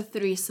becomes a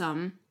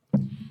threesome.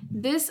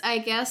 This, I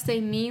guess,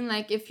 they mean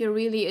like if you're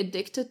really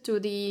addicted to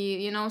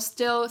the,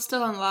 still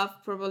in love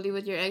probably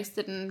with your ex,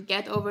 didn't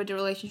get over the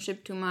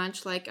relationship too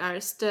much, like are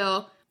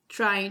still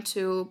trying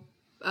to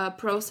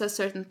process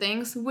certain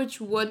things, which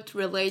would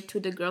relate to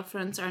the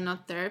girlfriends are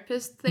not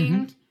therapists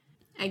thing,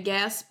 I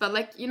guess. But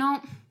like,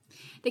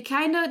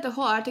 the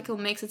whole article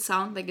makes it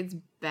sound like it's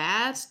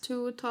bad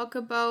to talk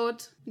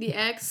about the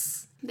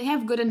ex. They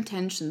have good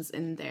intentions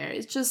in there.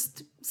 It's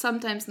just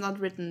sometimes not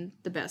written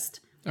the best.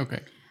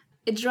 Okay.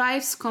 It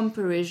drives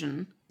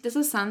comparison. This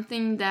is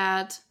something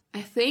that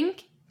I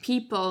think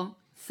people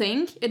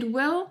think it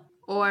will,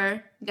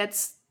 or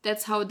that's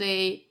that's how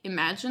they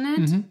imagine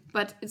it,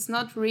 but it's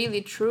not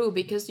really true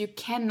because you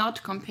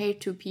cannot compare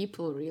two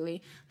people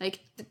really.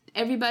 Like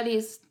everybody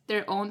is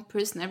their own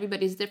person,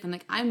 everybody's different.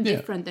 Like I'm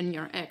different than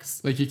your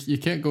ex. Like you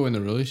can't go in a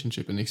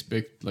relationship and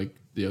expect like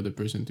the other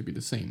person to be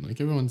the same.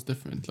 Like everyone's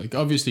different. Like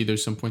obviously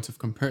there's some points of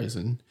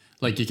comparison.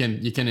 Like you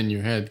can in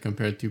your head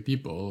compare two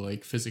people,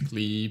 like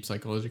physically,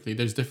 psychologically.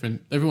 There's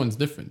different. Everyone's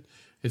different.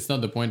 It's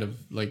not the point of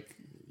like,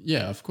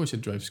 yeah, of course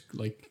it drives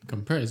like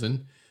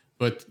comparison,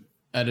 but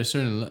at a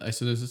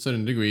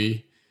certain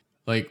degree,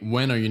 like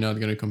when are you not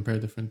going to compare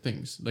different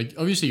things? Like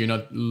obviously you're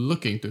not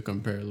looking to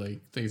compare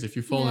like things. If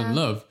you fall in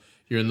love,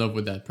 you're in love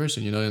with that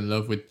person. You're not in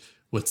love with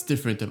what's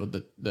different about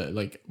the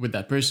like with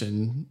that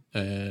person.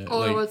 Or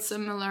like, what's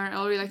similar,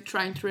 or you're like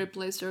trying to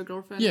replace your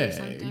girlfriend or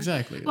something. Yeah,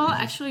 exactly. Well,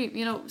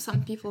 actually,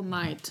 some people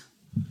might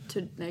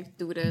to like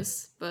do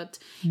this, but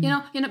you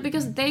know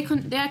because they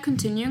are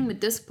continuing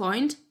with this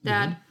point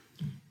that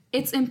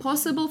it's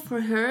impossible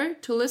for her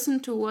to listen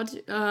to what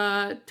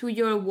to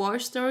your war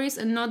stories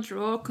and not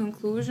draw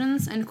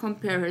conclusions and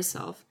compare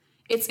herself.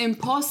 It's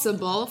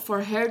impossible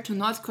for her to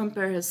not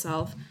compare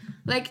herself.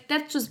 Like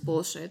that's just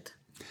bullshit.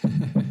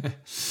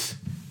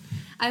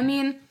 I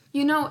mean,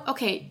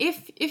 okay,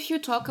 if you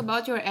talk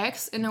about your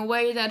ex in a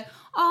way that,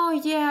 oh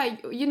yeah,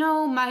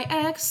 my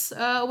ex,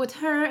 with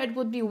her, it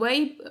would be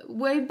way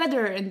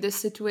better in this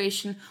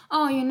situation.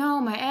 Oh,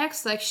 my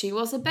ex, like she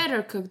was a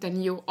better cook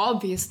than you.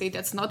 Obviously,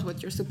 that's not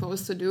what you're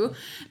supposed to do.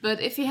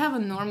 But if you have a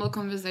normal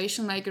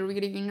conversation, like a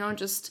really,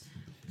 just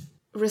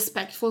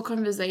respectful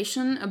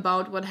conversation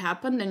about what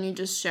happened and you're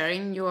just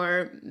sharing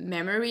your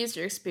memories,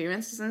 your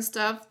experiences and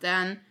stuff,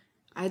 then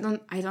I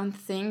don't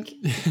think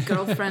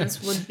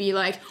girlfriends would be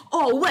like,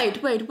 oh,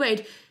 wait.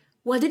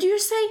 What did you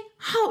say?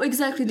 How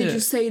exactly did you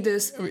say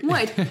this?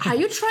 Wait, are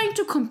you trying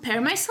to compare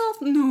myself?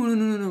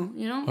 No.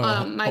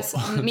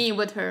 Me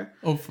with her.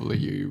 Hopefully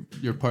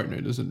your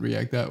partner doesn't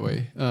react that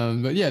way.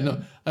 But yeah,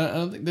 no, I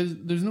don't think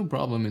there's no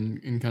problem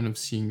in kind of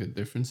seeing the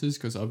differences,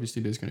 because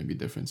obviously there's going to be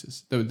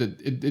differences.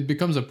 It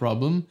becomes a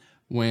problem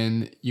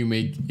when you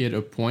make it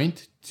a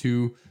point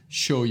to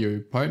show your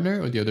partner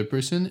or the other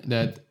person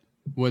that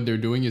what they're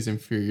doing is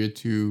inferior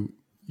to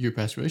your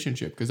past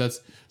relationship,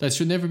 because that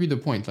should never be the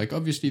point. Like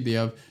obviously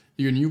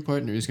your new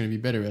partner is going to be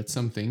better at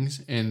some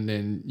things, and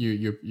then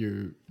your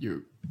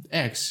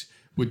ex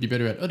would be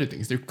better at other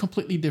things. They're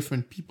completely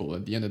different people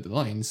at the end of the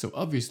line, so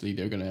obviously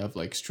they're going to have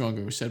like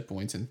stronger set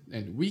points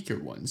and weaker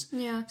ones.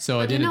 Yeah. So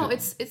but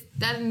it's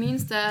that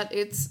means that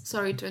it's,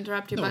 sorry to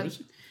interrupt you, but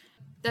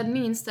that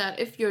means that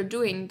if you're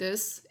doing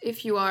this,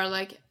 if you are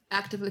like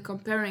actively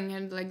comparing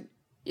and like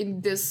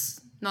in this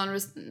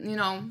non-subtle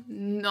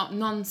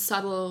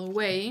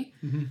way,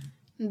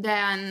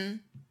 then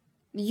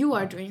you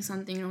are doing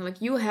something wrong.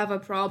 Like you have a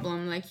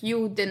problem, like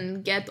you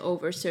didn't get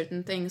over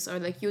certain things, or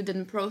like you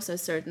didn't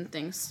process certain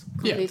things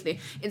completely.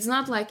 It's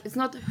not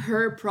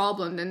her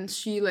problem and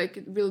she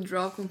like will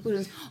draw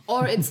conclusions,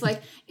 or it's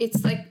like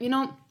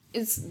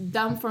it's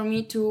dumb for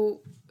me to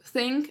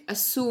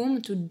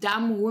assume to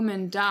dumb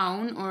women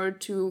down or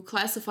to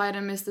classify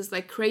them as this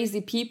like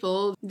crazy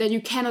people that you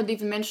cannot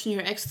even mention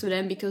your ex to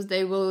them because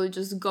they will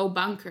just go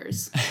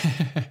bonkers.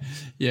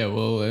 Yeah,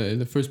 well, in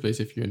the first place,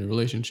 if you're in a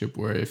relationship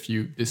where if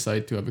you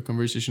decide to have a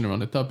conversation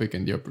around a topic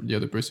and the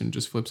other person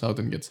just flips out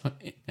and gets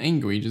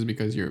angry just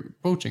because you're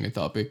approaching a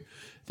topic,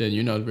 then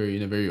you're not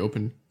in a very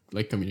open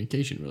like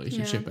communication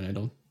relationship, and I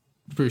don't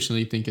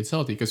personally think it's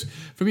healthy. Because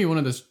for me, one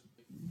of the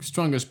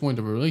strongest point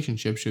of a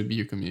relationship should be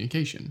your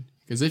communication.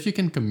 Because if you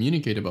can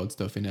communicate about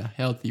stuff in a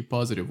healthy,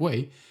 positive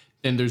way,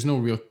 then there's no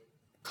real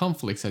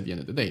conflicts at the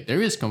end of the day.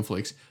 There is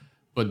conflicts,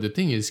 but the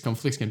thing is,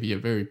 conflicts can be a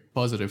very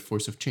positive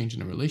force of change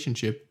in a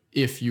relationship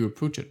if you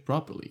approach it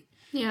properly.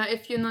 Yeah,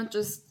 if you not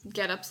just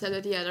get upset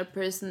at the other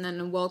person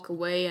and walk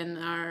away and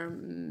are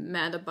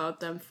mad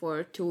about them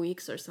for 2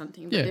 weeks or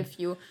something. But if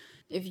you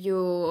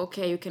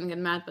you can get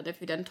mad, but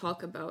if you then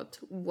talk about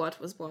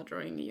what was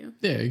bothering you.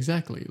 Yeah,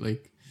 exactly.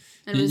 Like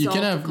and you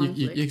can have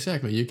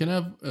exactly. You can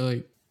have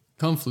like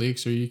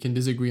conflicts, or you can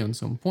disagree on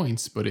some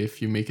points, but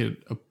if you make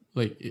it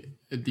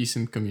a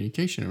decent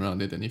communication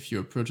around it, and if you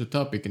approach a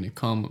topic in a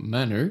calm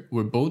manner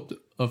where both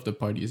of the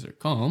parties are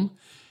calm,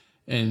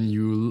 and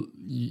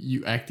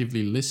you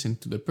actively listen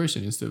to the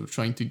person instead of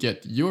trying to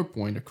get your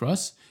point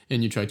across,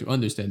 and you try to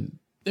understand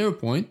their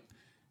point,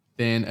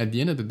 then at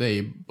the end of the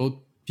day, both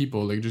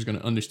people are just going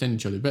to understand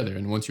each other better.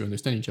 And once you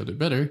understand each other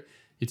better,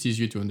 it's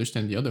easier to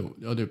understand the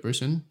other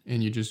person,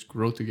 and you just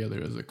grow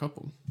together as a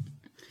couple.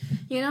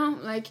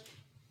 Like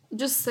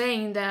just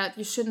saying that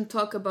you shouldn't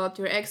talk about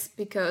your ex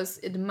because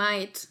it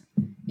might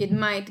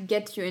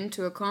get you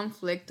into a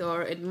conflict,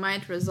 or it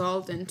might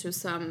result into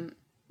some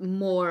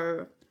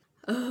more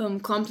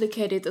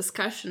complicated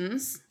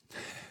discussions.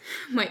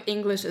 My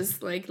English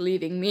is like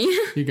leaving me.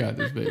 You got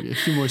this, baby. A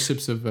few more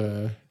sips of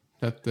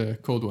that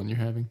cold one you're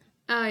having.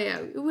 Oh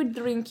yeah, we're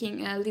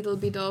drinking a little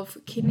bit of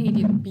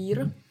Canadian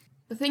beer.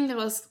 The thing that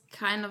was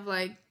kind of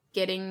like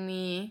getting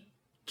me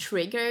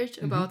triggered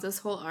about this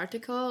whole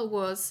article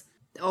was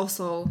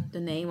also the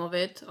name of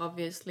it,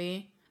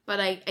 obviously. But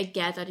I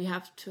get that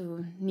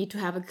you need to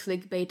have a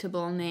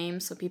clickbaitable name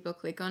so people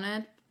click on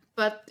it.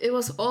 But it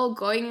was all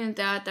going in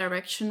that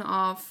direction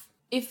of,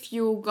 if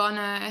you're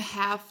gonna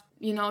have,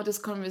 this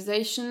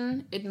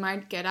conversation, it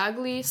might get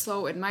ugly,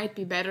 so it might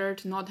be better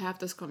to not have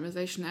this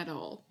conversation at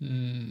all.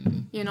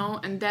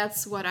 And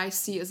that's what I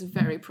see as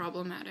very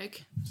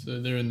problematic. So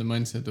they're in the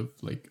mindset of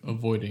like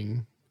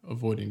avoiding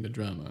the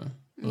drama.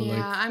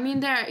 I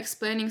mean, they're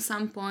explaining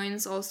some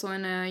points also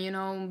in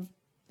a,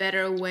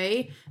 better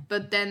way,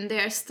 but then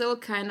they're still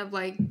kind of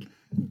like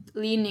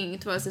leaning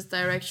towards this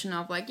direction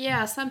of like,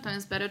 yeah,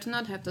 sometimes better to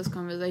not have this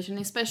conversation,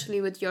 especially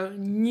with your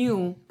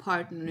new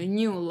partner,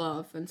 new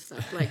love and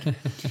stuff. Like,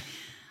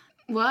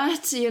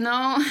 what,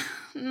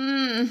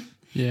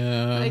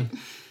 Yeah. Like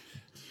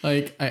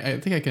I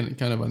think I can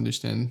kind of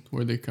understand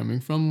where they're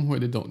coming from, where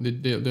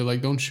they're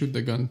like, don't shoot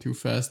the gun too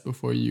fast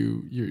before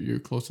you're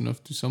close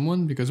enough to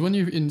someone, because when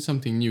you're in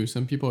something new,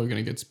 some people are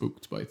gonna get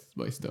spooked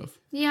by stuff.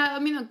 Yeah, I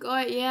mean,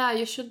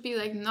 you should be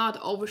like not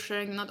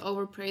oversharing, not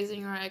overpraising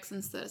your ex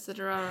and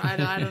etc.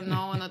 I don't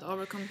know, not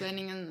over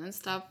complaining and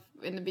stuff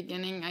in the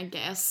beginning, I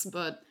guess,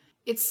 but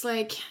it's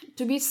like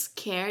to be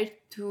scared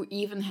to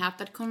even have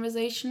that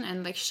conversation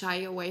and like shy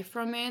away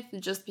from it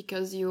just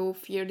because you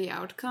fear the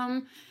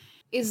outcome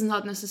is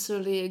not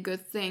necessarily a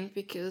good thing,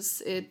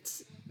 because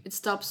it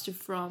stops you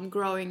from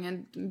growing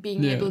and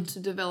being able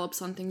to develop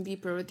something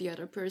deeper with the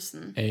other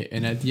person. Hey,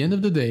 and at the end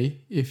of the day,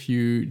 if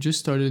you just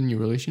started a new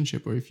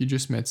relationship, or if you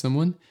just met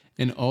someone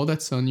and all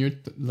that's on your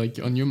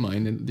on your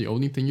mind and the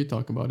only thing you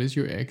talk about is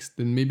your ex,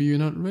 then maybe you're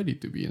not ready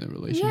to be in a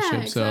relationship.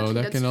 Yeah, exactly. So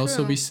that can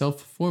also be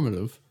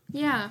self-formative.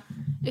 Yeah,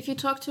 if you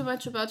talk too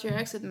much about your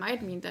ex, it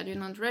might mean that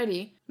you're not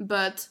ready.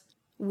 But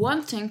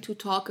wanting to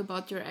talk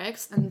about your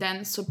ex and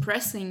then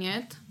suppressing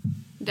it,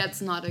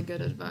 that's not a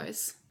good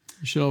advice.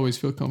 You should always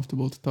feel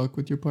comfortable to talk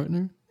with your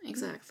partner.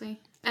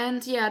 Exactly.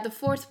 And yeah, the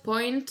fourth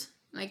point,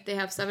 like they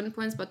have 7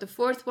 points, but the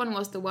fourth one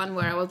was the one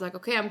where I was like,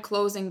 okay, I'm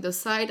closing this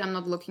site. I'm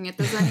not looking at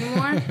this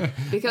anymore.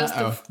 Because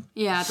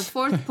the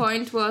fourth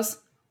point was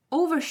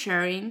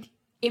oversharing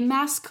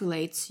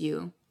emasculates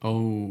you.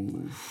 Oh.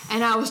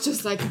 And I was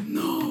just like,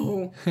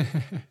 no.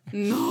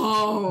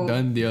 No.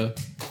 Done deal.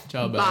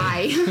 Ciao,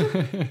 bye.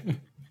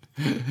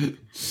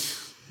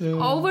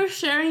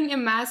 Oversharing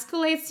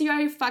emasculates you?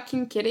 Are you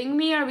fucking kidding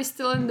me? Are we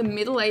still in the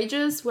Middle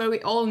Ages where we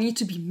all need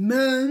to be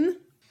men?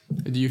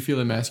 Do you feel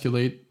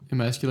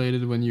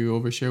emasculated when you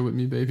overshare with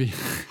me, baby?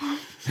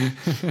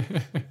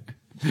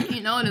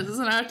 This is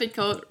an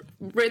article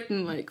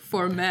written like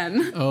for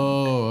men.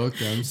 Oh,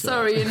 okay. I'm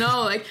sorry.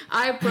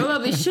 I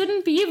probably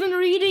shouldn't be even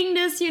reading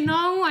this,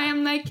 I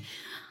am like,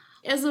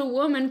 as a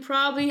woman,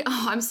 probably,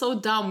 I'm so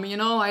dumb,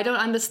 I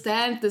don't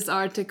understand this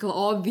article,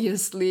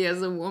 obviously,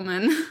 as a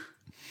woman.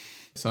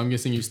 So I'm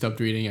guessing you stopped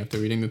reading after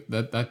reading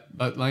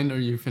that line, or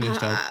you finished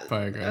that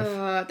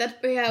paragraph?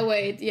 That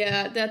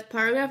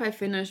paragraph I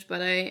finished,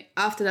 but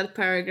after that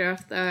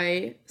paragraph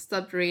I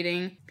stopped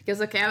reading.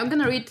 Because, okay, I'm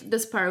gonna read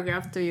this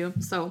paragraph to you.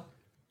 So,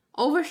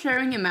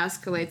 oversharing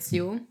emasculates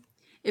you.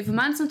 If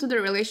months into the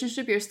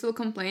relationship you're still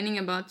complaining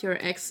about your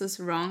ex's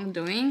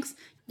wrongdoings,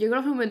 your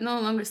girlfriend would no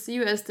longer see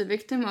you as the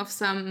victim of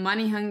some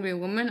money-hungry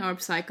woman or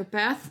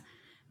psychopath,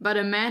 but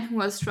a man who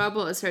has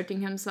trouble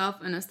asserting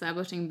himself and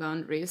establishing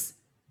boundaries.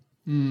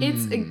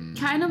 It's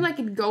kind of like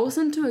it goes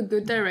into a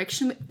good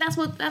direction. That's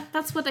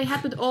what I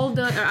had with all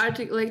the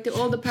article,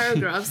 all the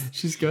paragraphs.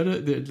 She's got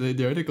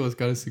the article has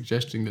got a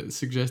suggesting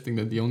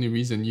that the only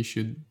reason you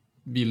should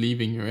be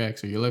leaving your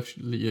ex or you left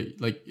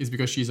is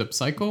because she's a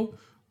psycho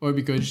or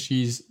because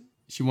she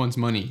wants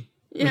money.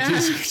 Yeah,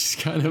 which is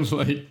kind of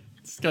like,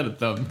 it's kind of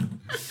dumb.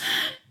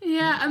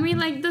 Yeah, I mean,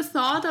 like the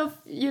thought of,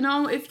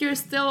 if you're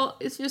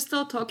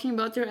still talking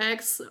about your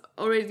ex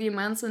already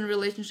months in a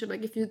relationship,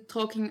 like if you're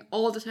talking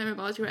all the time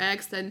about your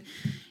ex, then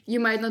you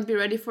might not be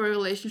ready for a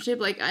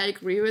relationship. Like, I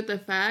agree with the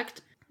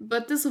fact,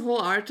 but this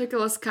whole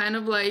article is kind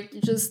of like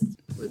just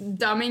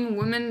dumbing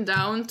women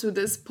down to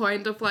this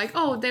point of like,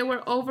 oh, they were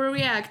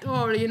overreact,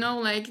 or,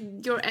 like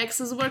your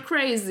exes were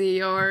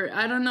crazy, or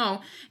I don't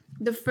know.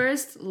 The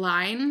first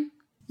line,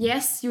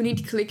 yes, you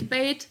need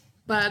clickbait,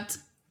 but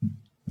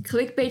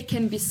clickbait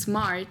can be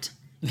smart,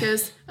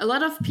 because a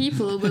lot of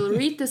people will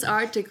read this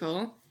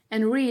article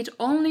and read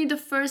only the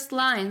first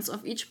lines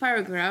of each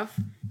paragraph.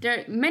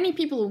 Many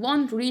people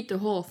won't read the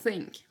whole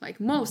thing. Like,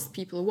 most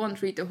people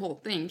won't read the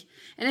whole thing.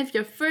 And if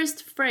your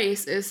first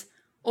phrase is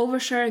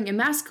oversharing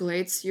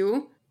emasculates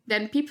you,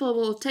 then people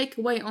will take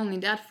away only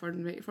that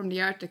from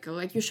the article.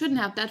 Like, you shouldn't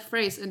have that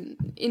phrase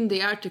in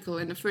the article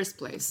in the first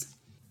place.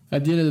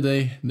 At the end of the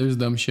day, there's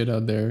dumb shit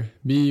out there.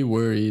 Be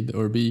worried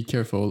or be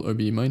careful or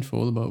be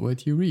mindful about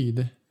what you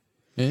read.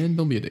 And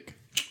don't be a dick.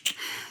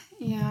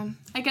 Yeah,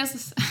 I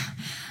guess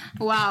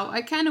wow,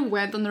 I kind of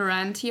went on a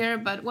rant here,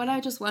 but what I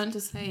just wanted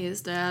to say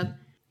is that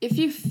if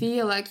you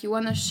feel like you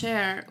want to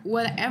share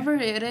whatever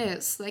it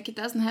is, like it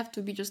doesn't have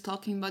to be just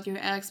talking about your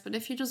ex, but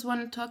if you just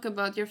want to talk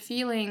about your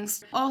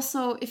feelings,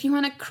 also if you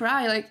want to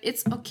cry, like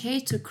it's okay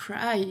to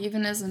cry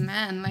even as a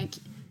man. Like,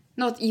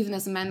 not even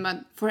as a man, but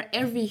for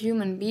every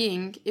human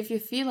being, if you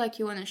feel like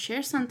you want to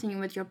share something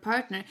with your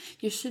partner,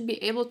 you should be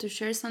able to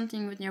share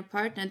something with your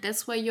partner.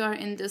 That's why you are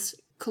in this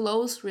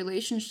close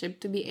relationship,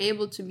 to be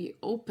able to be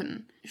open.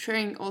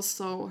 Sharing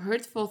also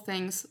hurtful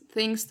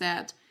things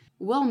that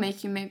will make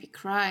you maybe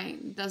cry,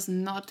 does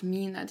not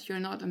mean that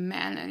you're not a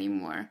man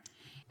anymore.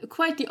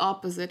 Quite the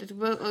opposite.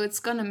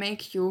 It's gonna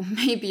make you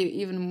maybe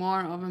even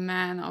more of a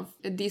man, of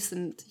a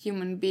decent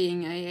human being,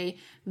 a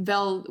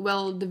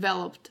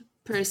well-developed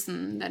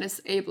person that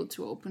is able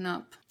to open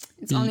up.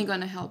 It's only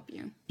gonna help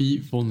you. Be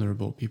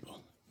vulnerable, people.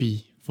 Be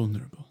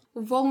vulnerable.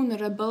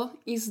 Vulnerable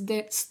is the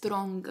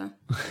strong.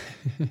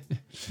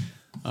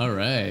 All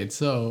right,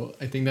 so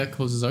I think that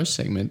closes our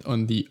segment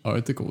on the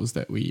articles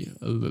that we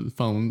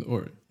found, or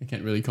I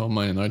can't really call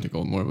mine an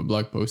article, more of a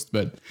blog post,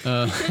 but...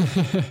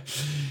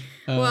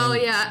 well,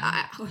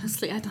 yeah,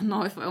 honestly, I don't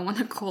know if I want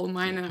to call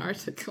mine an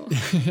article.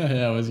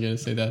 Yeah, I was going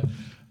to say that.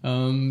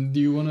 Do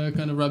you want to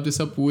kind of wrap this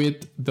up with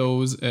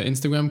those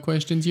Instagram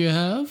questions you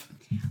have?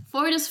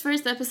 For this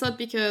first episode,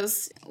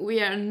 because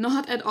we are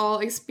not at all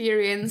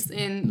experienced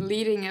in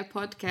leading a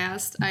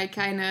podcast, I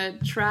kind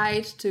of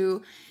tried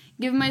to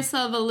give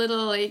myself a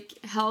little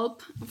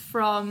help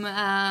from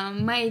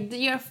my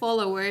dear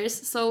followers.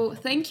 So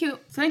thank you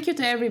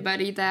to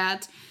everybody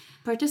that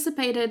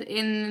participated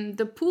in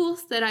the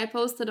polls that I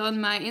posted on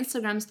my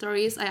Instagram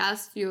stories. I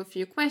asked you a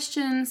few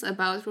questions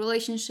about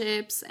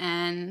relationships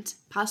and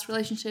past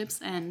relationships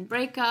and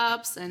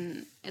breakups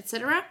and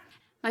etc.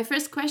 My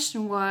first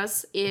question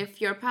was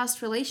if your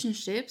past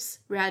relationships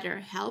rather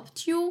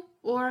helped you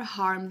or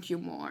harmed you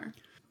more.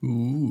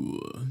 Ooh.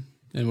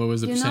 And what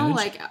was the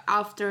percentage?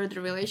 After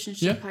the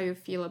relationship, how you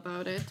feel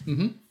about it.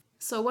 Mm-hmm.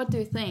 So what do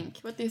you think?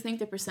 What do you think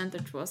the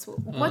percentage was?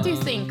 What do you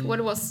think?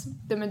 What was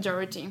the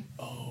majority?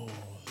 Oh,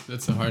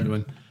 that's a hard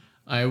one.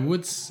 I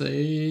would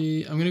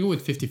say I'm going to go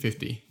with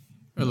 50-50.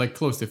 Or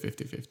close to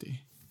 50-50.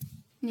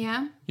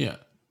 Yeah? Yeah.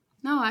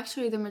 No,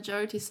 actually the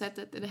majority said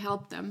that it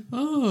helped them.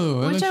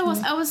 Oh. Which I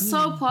was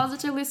so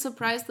positively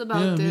surprised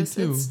about this.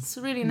 Me too. It's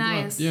really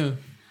nice. Yeah.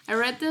 I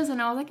read this and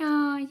I was like,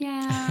 oh,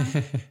 yeah,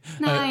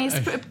 nice.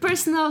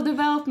 Personal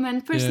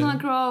development, personal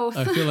growth.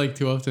 I feel like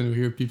too often we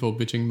hear people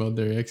bitching about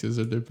their exes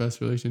or their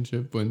past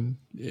relationship when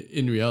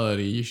in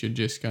reality you should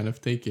just kind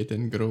of take it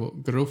and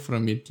grow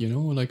from it,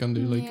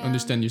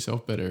 understand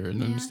yourself better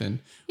and understand.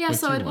 Yeah,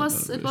 so it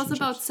was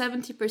about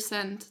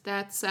 70%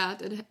 that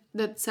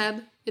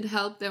said it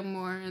helped them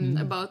more, and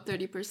about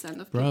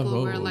 30% of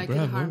people were like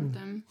it harmed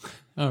them.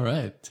 All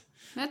right.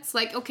 That's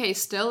okay,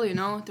 still,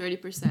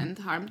 30%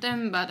 harmed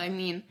them, but I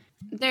mean,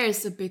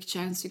 there's a big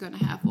chance you're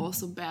gonna have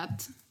also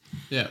bad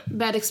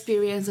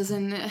experiences,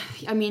 and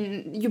I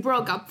mean, you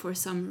broke up for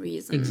some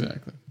reason.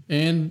 Exactly.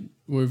 And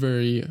we're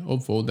very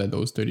hopeful that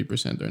those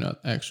 30% are not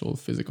actual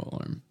physical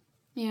harm.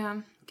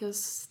 Yeah,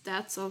 because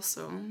that's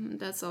also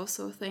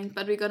a thing,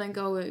 but we're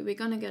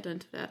gonna get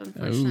into that,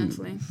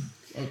 unfortunately.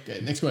 Ooh.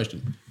 Okay, next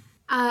question.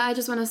 I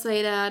just want to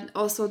say that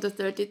also the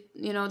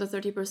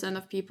 30%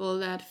 of people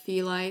that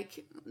feel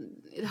like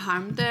it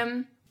harmed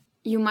them,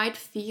 you might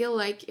feel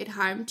like it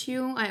harmed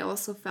you. I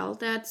also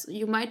felt that.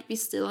 You might be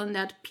still in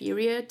that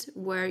period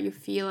where you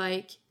feel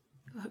like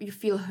you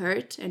feel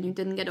hurt and you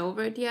didn't get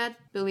over it yet.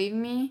 Believe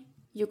me,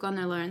 you're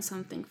gonna learn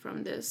something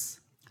from this.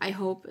 I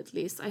hope, at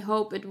least. I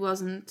hope it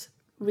wasn't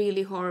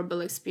really horrible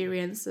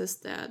experiences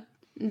that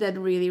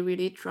really,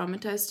 really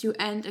traumatized you.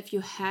 And if you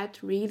had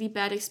really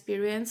bad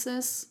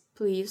experiences,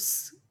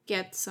 please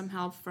get some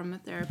help from a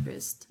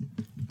therapist.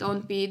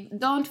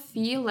 Don't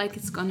feel like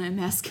it's gonna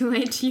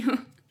emasculate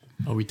you.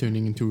 Are we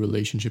turning into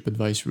relationship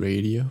advice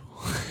radio?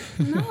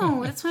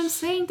 No, that's what I'm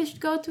saying. They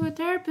should go to a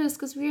therapist,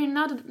 because we're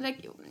not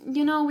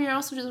we're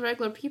also just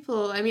regular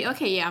people. I mean,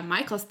 okay, yeah,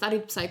 Michael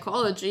studied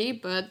psychology,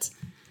 but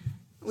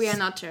we are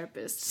not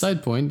therapists.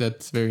 Side point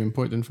that's very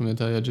important from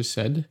Natalia just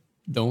said,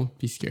 don't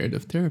be scared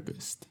of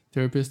therapists.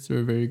 Therapists are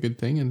a very good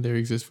thing and they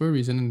exist for a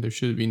reason, and there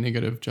should be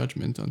negative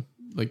judgment on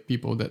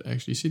people that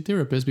actually see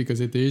therapists, because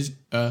it is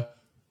a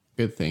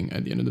good thing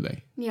at the end of the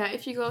day. Yeah,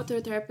 if you go to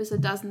a therapist,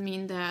 it doesn't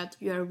mean that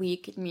you are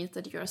weak. It means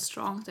that you are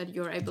strong, that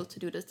you're able to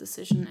do this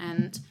decision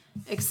and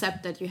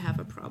accept that you have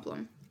a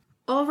problem.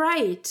 All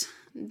right.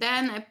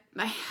 Then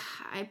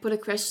I put a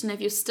question,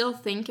 if you still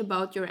think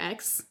about your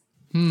ex.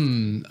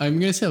 I'm going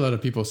to say a lot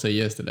of people say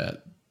yes to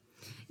that.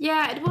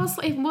 Yeah, it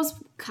was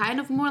kind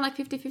of more like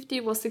 50-50.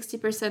 It was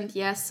 60%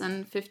 yes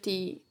and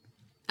 40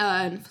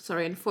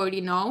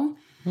 no.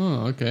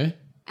 Oh, okay.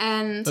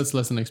 And that's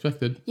less than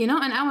expected. And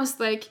I was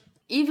like,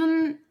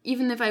 even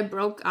if I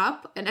broke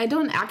up, and I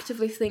don't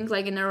actively think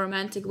in a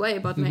romantic way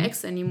about my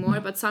ex anymore,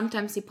 but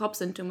sometimes he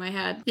pops into my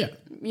head. Yeah.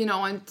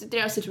 And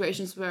there are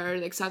situations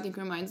where something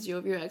reminds you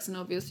of your ex and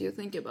obviously you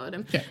think about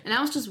him. Yeah. And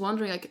I was just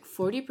wondering,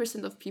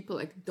 40% of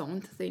people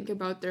don't think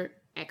about their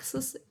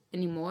exes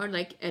anymore,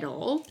 at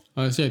all.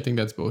 Honestly, I think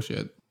that's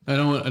bullshit. I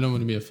don't want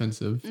to be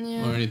offensive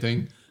or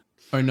anything.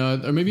 are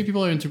not, or maybe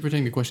people are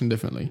interpreting the question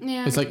differently.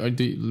 Yeah. It's like,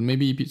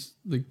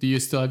 do you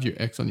still have your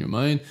ex on your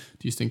mind?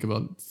 Do you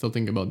still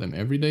think about them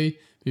every day?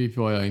 Maybe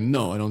people are like,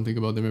 no, I don't think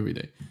about them every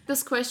day.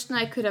 This question,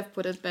 I could have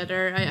put it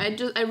better.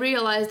 I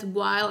realized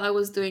while I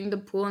was doing the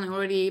poll, and I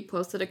already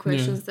posted the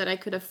questions, that I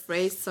could have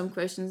phrased some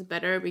questions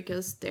better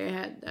because they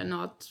had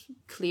not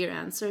clear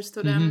answers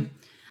to them.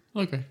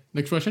 Okay,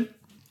 next question.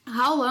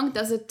 How long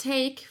does it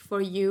take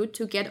for you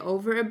to get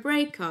over a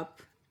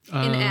breakup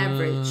in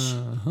average?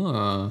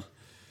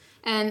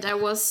 And I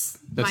was...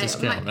 That's a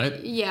scale,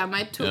 right? Yeah,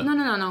 my two... Yeah.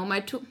 No.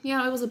 My two...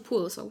 Yeah, it was a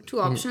pool, so 2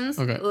 options.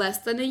 Okay. Less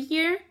than a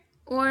year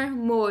or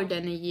more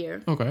than a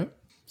year. Okay.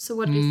 So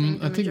what do you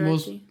think, I think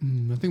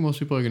most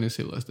people are going to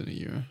say less than a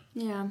year.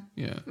 Yeah.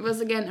 Yeah. It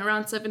was, again,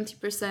 around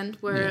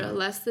 70% were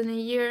less than a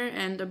year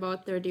and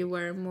about 30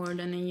 were more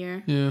than a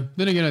year. Yeah.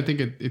 Then again, I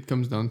think it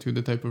comes down to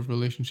the type of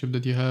relationship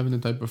that you have and the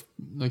type of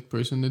like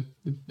person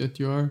that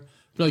you are.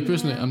 But like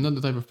personally, I'm not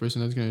the type of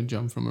person that's going to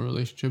jump from a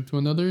relationship to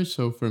another.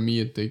 So for me,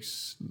 it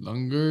takes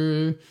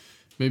longer.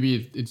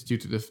 Maybe it's due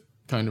to the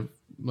kind of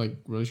like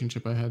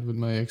relationship I had with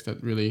my ex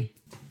that really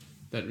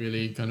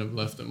kind of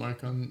left a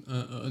mark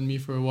on me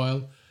for a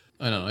while.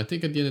 I don't know. I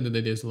think at the end of the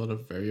day, there's a lot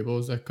of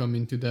variables that come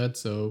into that.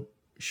 So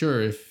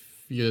sure,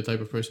 if you're the type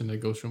of person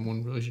that goes from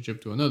one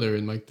relationship to another,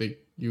 it might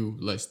take you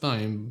less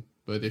time.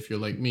 But if you're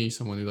like me,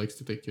 someone who likes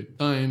to take your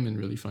time and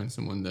really find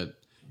someone that,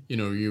 you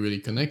know, you really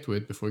connect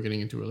with before getting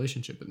into a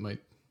relationship, it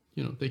might,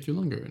 you know, take you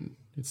longer. And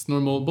it's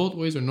normal. Both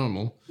ways are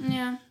normal.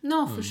 Yeah.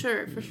 No, for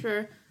sure.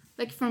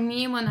 Like for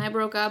me, when I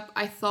broke up,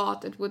 I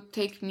thought it would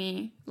take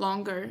me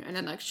longer, and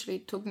it actually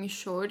took me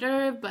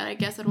shorter. But I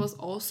guess it was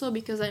also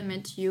because I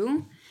met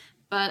you.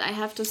 But I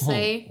have to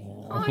say,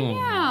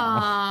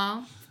 yeah,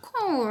 of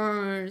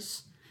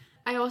course.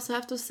 I also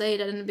have to say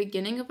that in the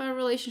beginning of our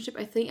relationship,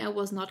 I think I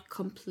was not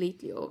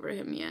completely over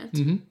him yet.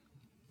 Mm-hmm.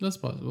 That's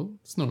possible.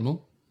 It's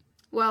normal.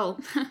 Well,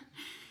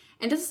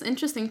 and this is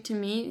interesting to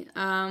me,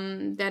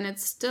 then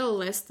it's still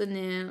less than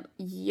a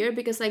year,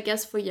 because I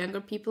guess for younger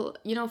people,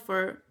 you know,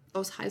 for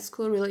those high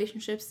school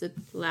relationships, it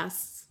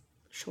lasts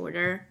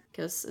shorter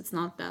because it's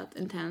not that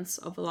intense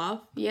of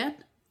love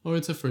yet. Or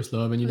it's a first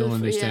love and you don't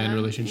understand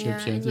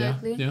relationships yet.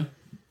 Exactly. Yeah.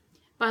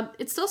 But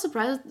it still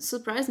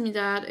surprised me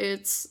that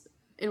it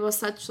was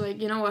such like,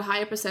 you know, a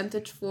higher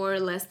percentage for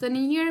less than a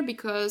year,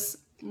 because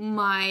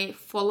my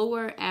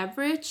follower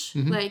average,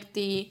 like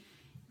the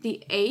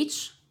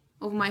age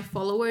of my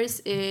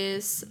followers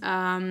is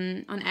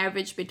on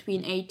average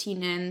between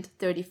 18 and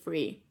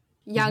 33.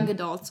 Young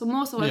adults. So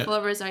most of my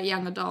followers are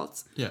young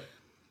adults. Yeah.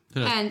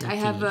 And I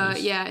have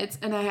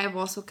I have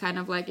also kind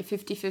of like a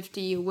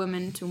 50-50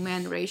 women to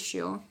men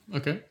ratio.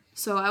 Okay.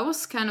 So I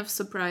was kind of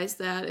surprised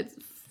that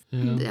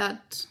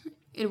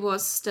it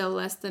was still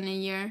less than a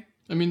year.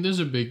 I mean, there's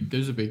a big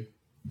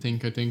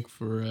thing, I think,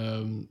 for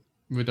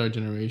with our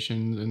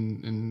generation,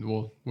 and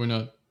well,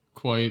 we're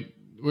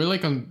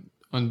like on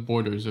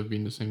borders of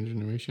being the same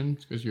generation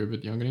because you're a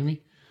bit younger than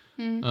me.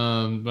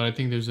 But I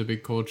think there's a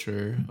big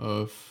culture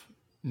of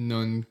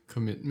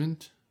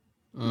non-commitment.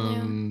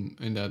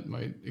 And that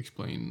might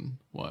explain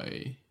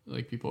why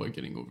like people are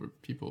getting over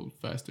people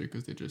faster,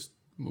 because they just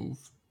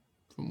move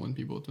from one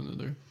person to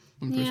another.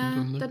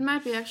 That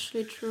might be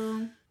actually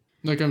true.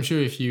 Like, I'm sure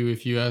if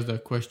you asked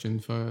that question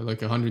for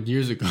like 100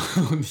 years ago,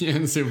 the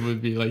answer would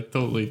be like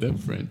totally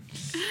different.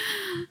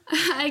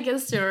 I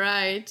guess you're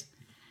right.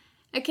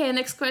 Okay,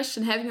 next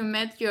question. Have you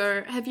met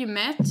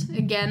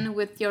again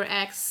with your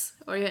ex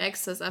or your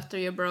exes after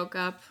you broke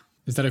up?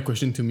 Is that a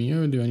question to me,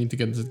 or do I need to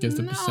guess the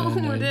percentage?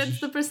 No, that's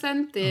the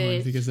percentage. I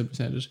need to guess the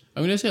percentage.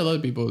 I'm going to say a lot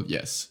of people,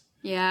 yes.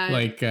 Yeah.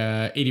 Like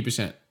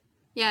 80%.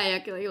 Yeah,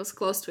 it was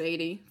close to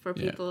 80 for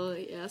people,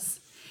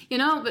 yes. You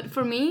know, but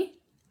for me,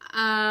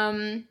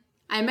 I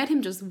met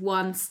him just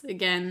once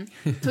again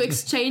to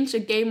exchange a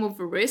game of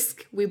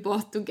Risk we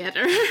bought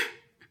together.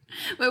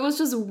 But it was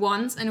just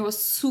once, and it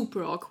was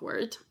super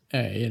awkward.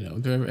 Hey, you know,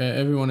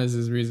 everyone has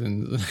his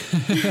reasons.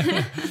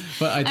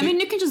 But I mean,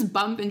 you can just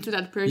bump into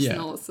that person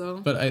also.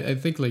 But I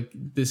think like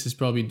this is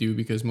probably due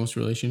because most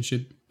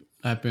relationship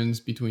happens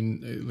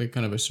between like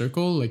kind of a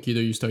circle. Like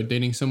either you start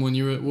dating someone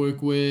you're at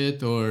work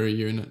with, or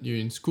you're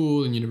in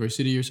school and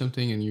university or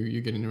something, and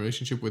you get in a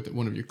relationship with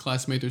one of your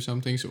classmates or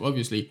something. So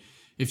obviously,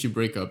 if you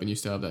break up and you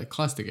still have that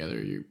class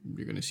together, you're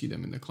gonna see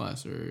them in the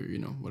class, or you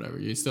know, whatever.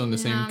 You're still in the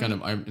same kind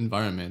of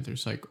environment or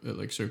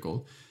like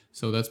circle.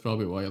 So that's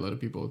probably why a lot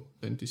of people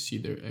tend to see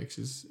their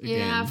exes again.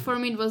 Yeah, for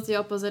me it was the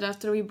opposite.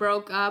 After we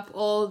broke up,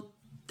 all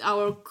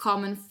our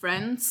common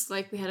friends,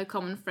 like we had a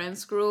common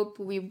friends group,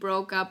 we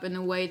broke up in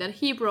a way that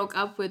he broke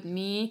up with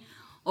me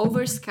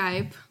over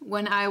Skype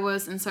when I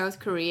was in South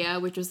Korea,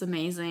 which was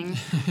amazing,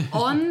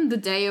 on the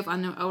day of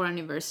our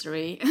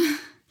anniversary.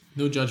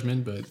 No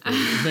judgment, but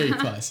very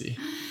classy.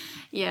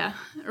 Yeah,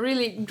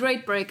 really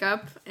great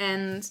breakup.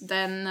 And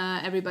then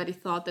everybody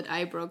thought that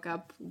I broke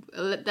up.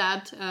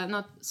 Everybody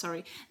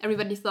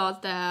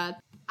thought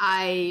that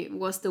I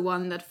was the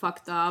one that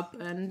fucked up.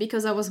 And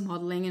because I was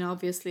modeling, and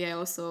obviously I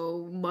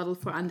also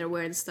modeled for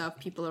underwear and stuff,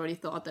 people already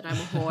thought that I'm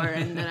a whore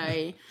and that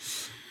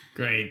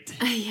Great.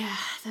 Yeah,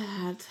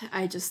 that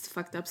I just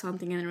fucked up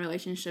something in a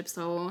relationship.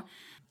 So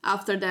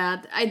after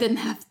that, I didn't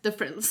have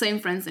the same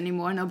friends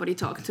anymore. Nobody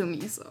talked to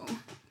me. So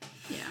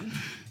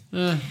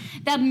yeah,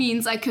 that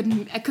means I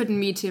couldn't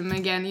meet him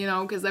again.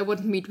 Because I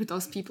wouldn't meet with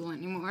those people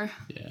anymore.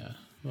 Yeah.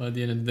 Well, at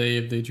the end of the day,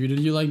 if they treated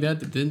you like that,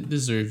 they didn't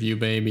deserve you,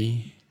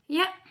 baby.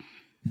 Yeah.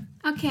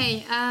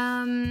 Okay.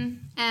 And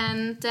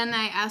then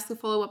I asked the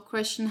follow-up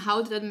question: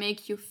 how did it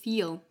make you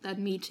feel, that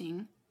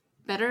meeting?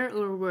 Better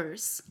or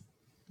worse?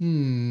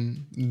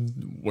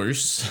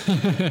 Worse.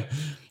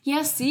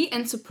 Yeah, see,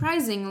 and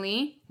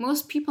surprisingly,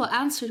 most people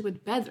answered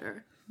with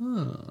better.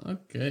 Oh,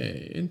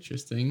 okay.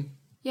 Interesting.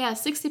 Yeah,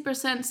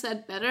 60%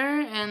 said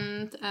better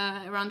and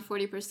around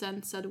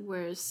 40% said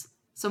worse.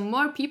 So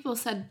more people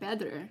said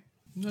better.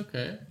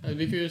 Okay. I'd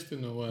be curious to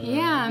know why.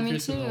 Yeah, me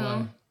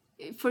too.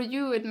 For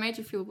you, it made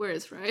you feel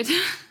worse, right?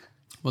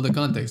 Well, the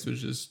context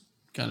was just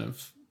kind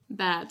of...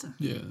 bad.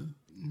 Yeah.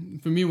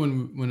 For me,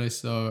 when I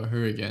saw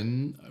her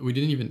again, we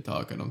didn't even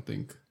talk, I don't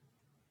think.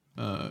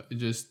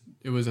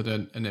 It was at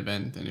an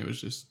event, and it was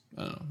just,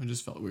 I don't know, it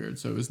just felt weird.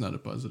 So it was not a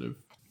positive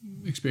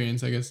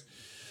experience, I guess.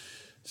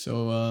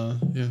 So,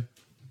 yeah.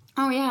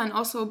 Oh yeah, and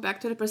also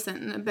back to the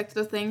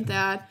thing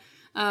that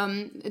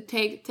it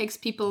takes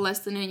people less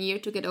than a year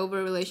to get over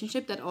a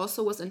relationship. That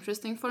also was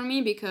interesting for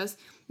me, because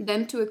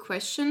then to a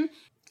question,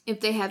 if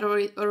they had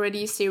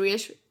already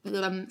serious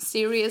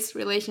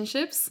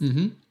relationships,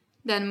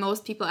 then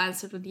most people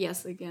answered with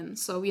yes again.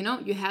 So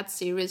you had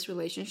serious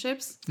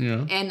relationships,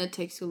 and it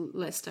takes you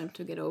less time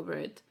to get over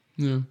it.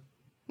 Yeah,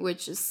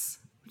 which is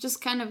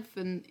kind of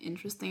an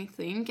interesting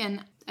thing.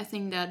 And I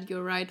think that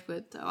you're right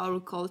with our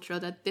culture,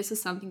 that this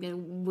is something that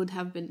would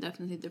have been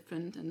definitely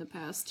different in the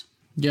past.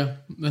 Yeah.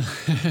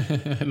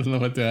 I don't know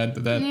what to add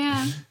to that.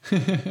 Yeah.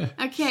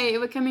 Okay,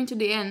 we're coming to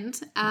the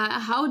end.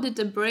 How did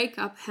the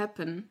breakup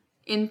happen?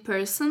 In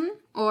person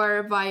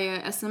or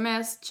via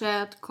SMS,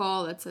 chat,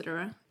 call,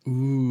 etc.?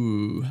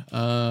 Ooh,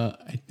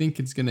 I think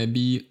it's gonna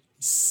be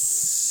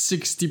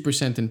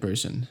 60% in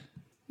person.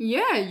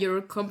 Yeah,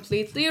 you're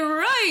completely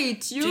right.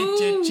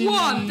 You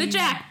won the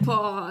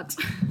jackpot.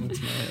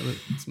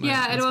 What's my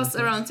yeah, it was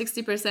around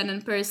 60%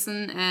 in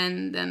person,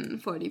 and then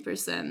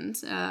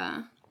 40%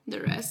 the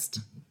rest.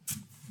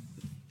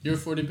 You're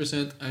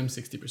 40%, I'm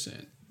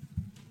 60%.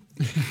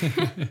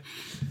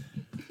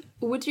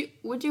 Would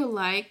you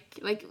like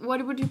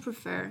what would you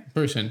prefer?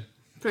 Person.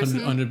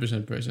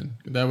 100% person.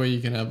 That way you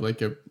can have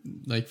like a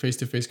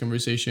face-to-face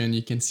conversation.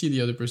 You can see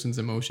the other person's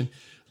emotion.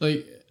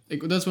 Like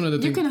that's one of the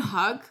things. You can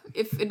hug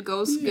if it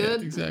goes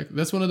good. Exactly.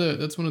 That's one of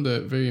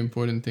the very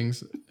important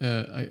things.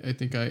 I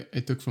think I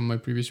took from my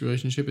previous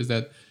relationship is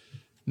that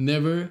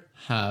never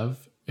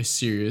have a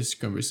serious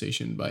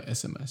conversation by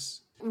SMS.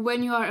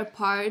 When you are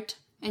apart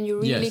and you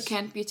really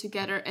can't be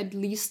together, at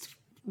least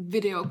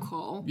video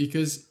call.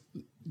 Because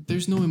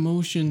there's no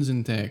emotions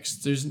in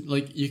text. There's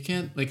you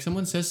can't,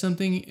 someone says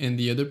something and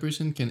the other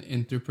person can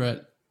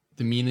interpret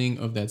the meaning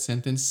of that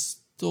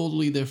sentence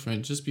totally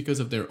different just because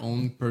of their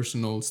own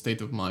personal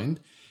state of mind,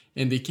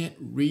 and they can't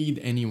read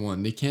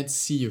anyone. They can't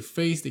see your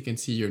face. They can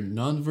see your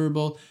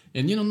nonverbal,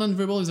 and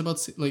nonverbal is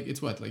about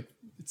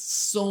it's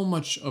so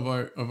much of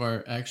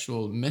our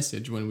actual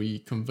message when we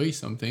convey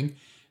something.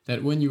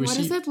 That when you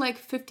receive... What is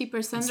it,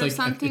 50% or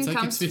something?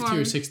 It's 50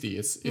 or 60.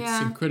 It's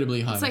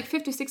incredibly high. It's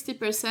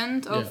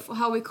 50-60% of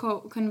how we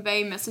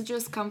convey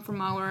messages come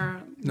from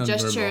our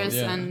gestures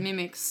and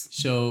mimics.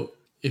 So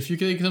if you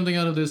can take something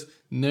out of this,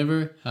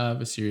 never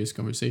have a serious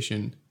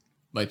conversation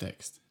by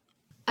text.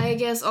 I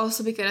guess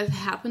also because it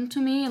happened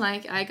to me.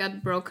 I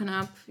got broken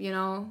up,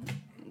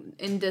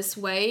 in this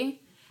way.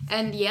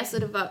 And yes,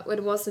 it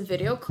was a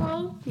video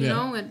call, you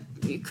know,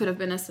 it could have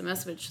been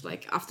SMS, which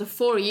after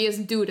 4 years,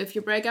 dude, if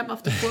you break up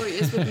after 4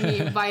 years with me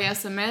via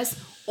SMS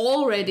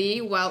already,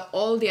 while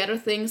all the other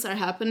things are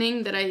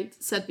happening that I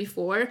said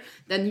before,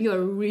 then you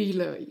are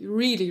really,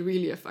 really,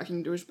 really a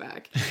fucking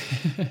douchebag.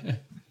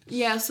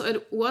 Yeah, so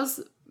it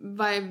was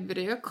via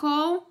video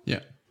call.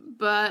 Yeah.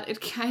 But it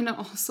kind of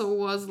also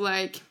was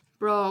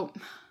bro,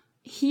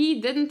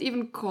 he didn't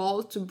even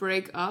call to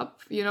break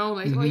up,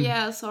 oh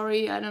yeah,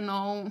 sorry, I don't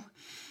know.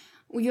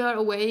 You are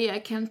away, I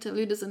can't tell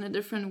you this in a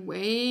different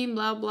way,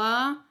 blah,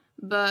 blah.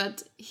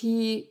 But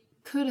he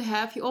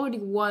already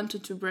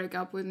wanted to break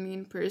up with me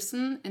in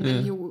person. And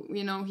then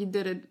he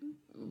did it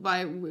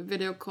by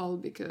video call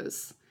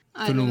because,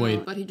 I don't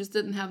know, but he just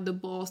didn't have the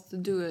balls to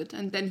do it.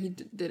 And then he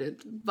did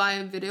it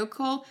via video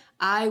call.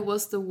 I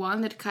was the one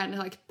that kind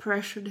of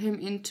pressured him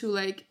into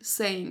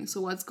saying,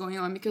 so what's going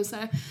on? Because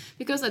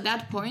at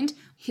that point,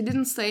 he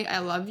didn't say I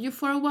love you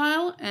for a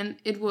while, and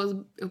it was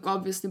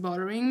obviously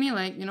bothering me.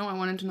 I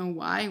wanted to know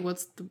why,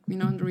 what's the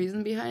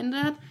reason behind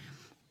that.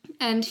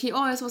 And he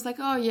always was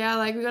oh yeah,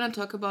 we're gonna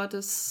talk about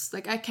this.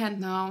 I can't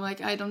now.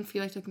 I don't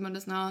feel like talking about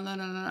this now.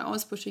 I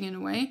was pushing it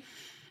away.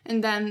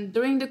 And then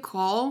during the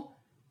call,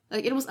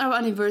 it was our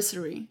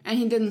anniversary, and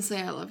he didn't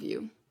say I love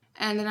you.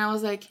 And then I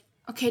was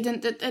okay,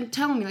 then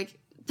tell me,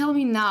 tell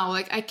me now.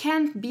 I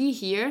can't be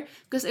here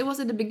because it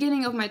was at the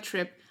beginning of my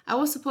trip. I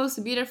was supposed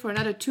to be there for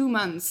another 2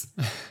 months.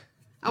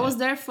 I was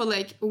there for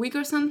like a week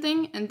or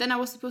something, and then I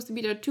was supposed to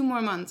be there 2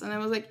 more months. And I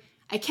was like,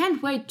 I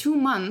can't wait 2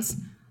 months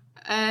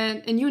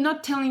and you're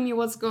not telling me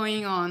what's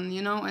going on,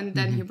 you know? And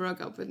then he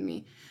broke up with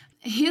me.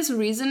 His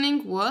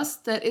reasoning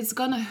was that it's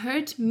gonna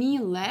hurt me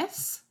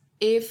less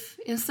if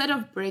instead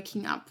of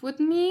breaking up with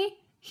me,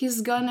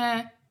 he's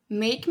gonna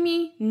make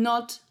me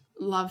not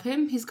love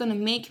him. He's gonna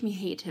make me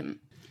hate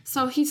him.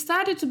 So he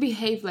started to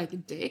behave like a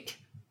dick.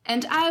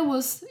 And I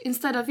was,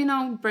 instead of,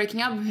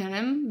 breaking up with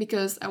him,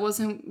 because I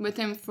wasn't with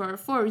him for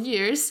 4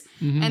 years,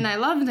 and I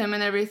loved him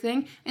and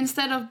everything,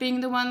 instead of being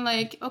the one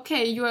like,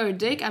 okay, you are a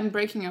dick, I'm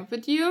breaking up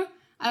with you,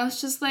 I was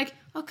just like,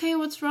 okay,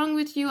 what's wrong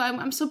with you?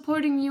 I'm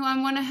supporting you, I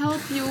want to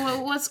help you,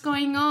 what's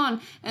going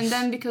on? And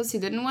then because he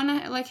didn't want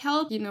to, like,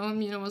 help,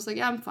 was like,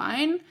 yeah, I'm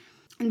fine.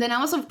 And then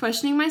I was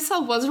questioning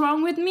myself, what's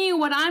wrong with me?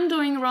 What I'm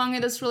doing wrong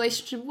in this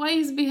relationship? Why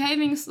he's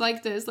behaving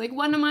like this? Like,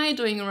 what am I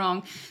doing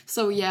wrong?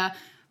 So, yeah.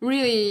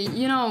 Really,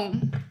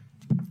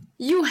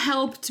 you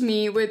helped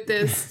me with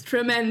this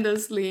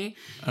tremendously.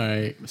 All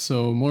right.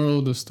 So, moral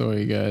of the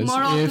story, guys.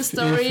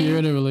 If you're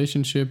in a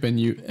relationship and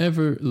you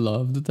ever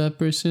loved that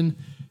person,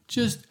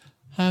 just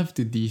have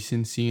the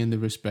decency and the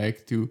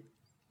respect to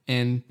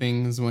end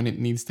things when it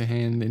needs to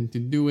end and to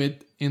do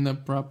it in the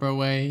proper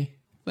way.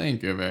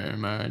 Thank you very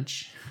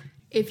much.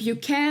 If you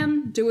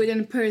can, do it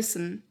in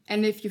person.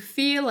 And if you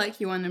feel like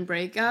you want to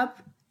break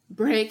up,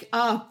 break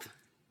up.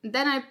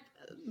 Then I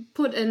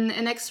put an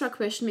extra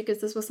question because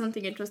this was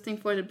something interesting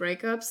for the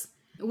breakups.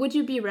 Would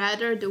you be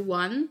rather the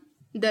one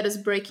that is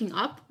breaking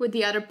up with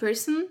the other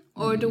person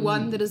or the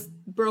one that is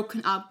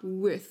broken up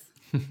with?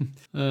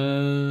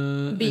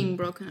 Being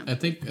broken up. I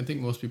think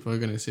most people are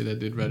gonna say that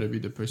they'd rather be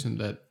the person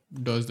that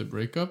does the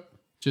breakup,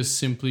 just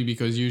simply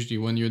because usually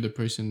when you're the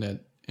person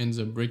that ends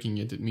up breaking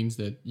it means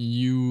that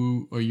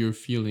you or your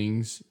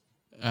feelings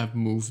have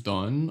moved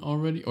on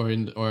already, or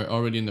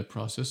already in the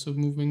process of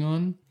moving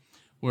on.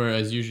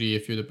 Whereas usually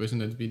if you're the person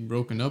that's been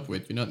broken up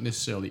with, you're not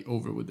necessarily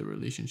over with the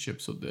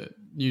relationship. So that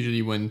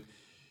usually when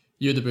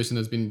you're the person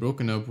that's been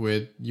broken up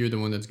with, you're the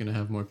one that's going to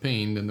have more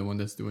pain than the one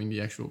that's doing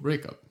the actual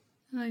breakup.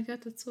 Oh my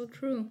God, that's so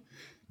true.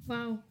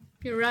 Wow,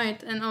 you're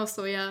right. And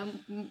also, yeah,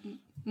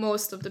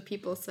 most of the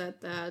people said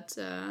that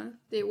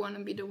they want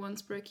to be the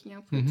ones breaking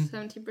up with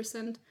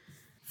 70%.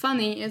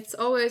 Funny, it's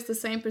always the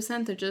same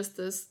percentages,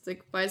 this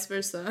like vice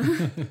versa.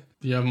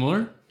 Do you have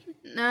more?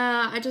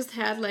 I just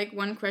had like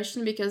one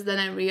question because then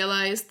I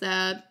realized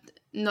that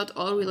not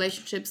all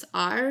relationships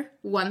are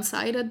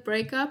one-sided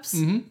breakups.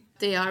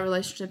 They are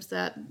relationships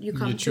that you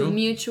come to a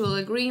mutual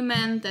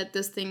agreement that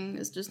this thing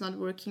is just not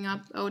working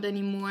out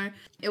anymore.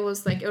 It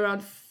was like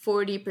around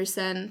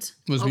 40%.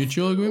 Was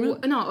mutual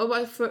agreement? No,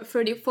 about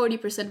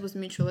 40% was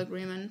mutual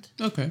agreement.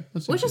 Okay.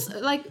 Which is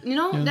like,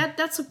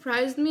 that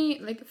surprised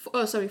me. Like,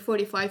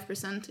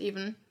 45%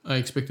 even. I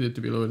expected it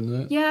to be lower than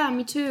that. Yeah,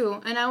 me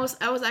too. And I was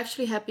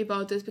actually happy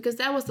about this because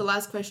that was the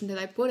last question that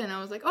I put in.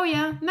 I was like, oh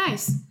yeah,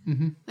 nice.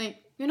 Like,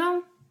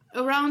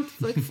 around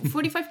like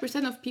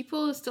 45% of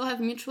people still have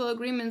mutual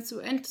agreements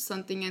to enter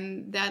something,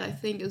 and that I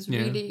think is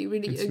really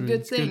a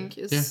good thing.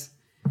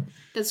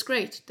 That's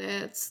great.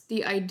 That's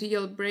the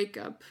ideal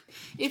breakup.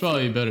 It's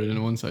probably better than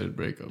a one-sided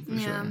breakup for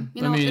sure.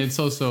 It's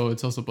also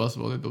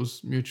possible that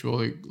those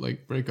mutual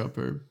like breakup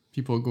are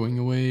people going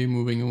away,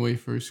 moving away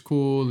for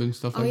school and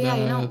stuff like that.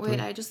 Oh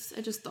yeah, I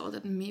just thought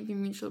that maybe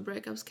mutual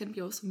breakups can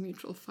be also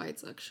mutual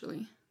fights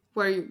actually,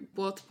 where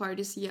both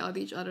parties yell at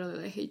each other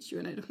that I hate you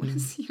and I don't want to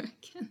see you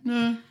again.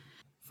 Yeah.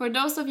 For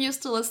those of you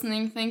still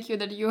listening, thank you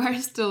that you are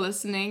still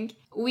listening.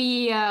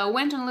 We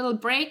went on a little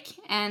break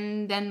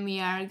and then we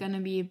are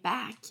gonna be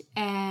back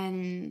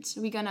and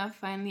we're gonna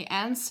finally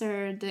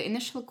answer the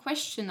initial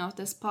question of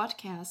this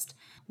podcast.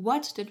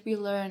 What did we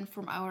learn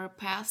from our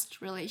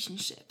past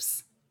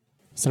relationships?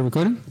 Start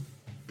recording?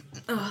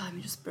 Oh, let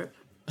me just burp.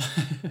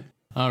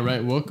 All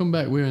right, welcome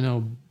back. We are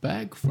now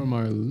back from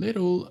our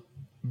little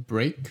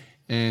break.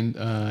 And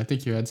I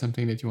think you had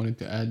something that you wanted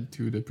to add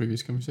to the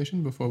previous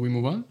conversation before we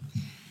move on.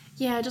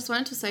 Yeah, I just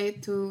wanted to say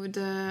to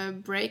the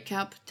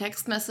breakup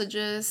text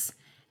messages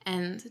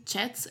and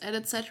chats and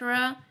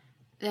etc.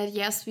 that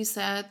yes, we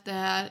said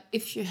that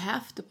if you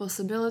have the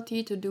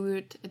possibility to do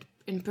it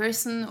in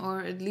person or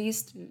at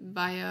least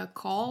via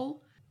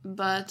call,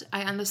 but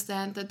I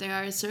understand that there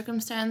are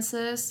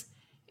circumstances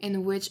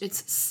in which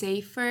it's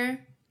safer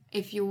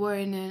if you were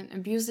in an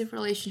abusive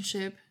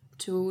relationship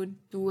to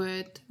do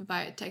it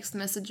via text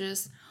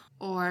messages,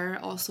 or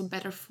also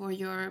better for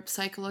your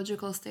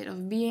psychological state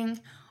of being.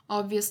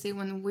 Obviously,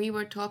 when we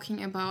were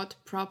talking about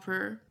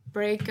proper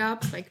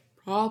breakups, like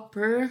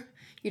proper,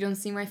 you don't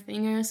see my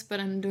fingers, but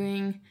I'm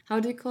doing, how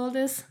do you call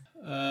this?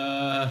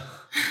 When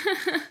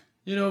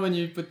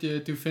you put the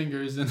two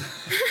fingers in...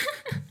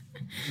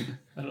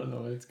 I don't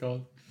know what it's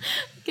called.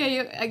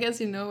 Okay, I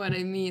guess you know what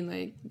I mean.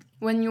 Like,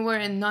 when you were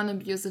in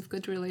non-abusive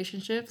good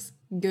relationships,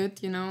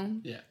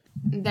 Yeah.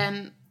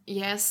 Then,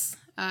 yes,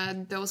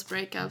 those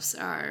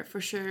breakups are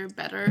for sure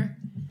better.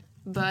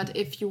 But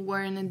if you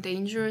were in a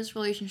dangerous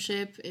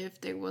relationship, if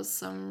there was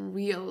some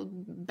real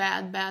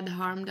bad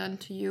harm done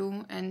to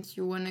you and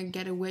you want to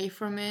get away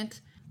from it,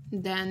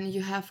 then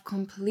you have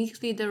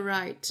completely the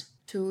right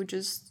to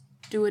just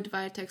do it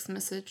via text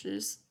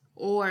messages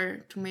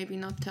or to maybe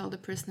not tell the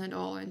person at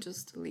all and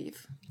just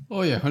leave.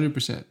 Oh yeah,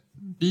 100%.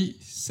 Be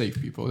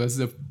safe, people. That's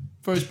the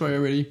first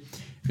priority.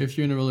 If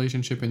you're in a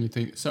relationship and you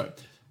think, sorry,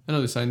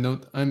 another side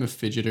note, I'm a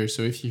fidgeter,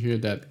 so if you hear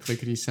that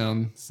clickety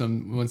sound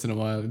once in a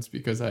while, it's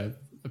because I have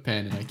a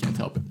pen and I can't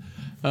help it.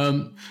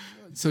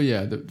 So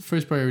yeah, the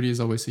first priority is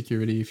always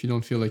security. If you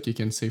don't feel like you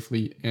can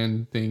safely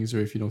end things, or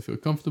if you don't feel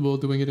comfortable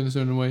doing it in a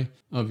certain way,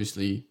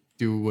 obviously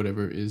do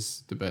whatever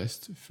is the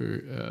best for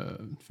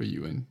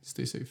you and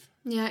stay safe.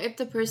 Yeah, if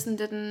the person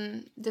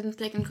didn't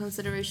take in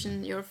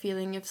consideration your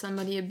feeling, if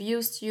somebody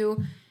abused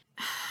you,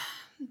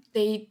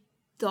 they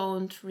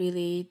don't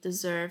really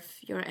deserve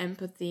your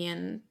empathy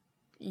and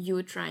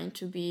you trying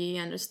to be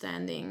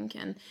understanding.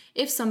 And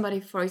if somebody,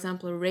 for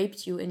example,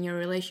 raped you in your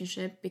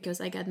relationship, because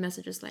I got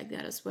messages like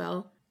that as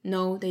well,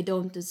 no, they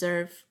don't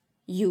deserve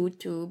you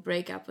to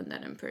break up with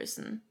that in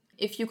person.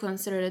 If you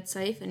consider it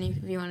safe and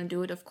if you want to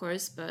do it, of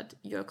course, but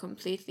you're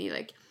completely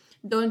like,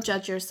 don't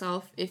judge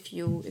yourself if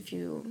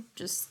you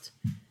just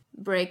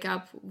break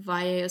up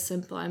via a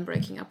simple "I'm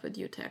breaking up with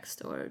you"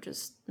 text, or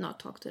just not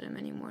talk to them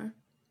anymore.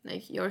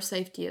 Like, your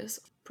safety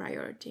is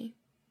priority.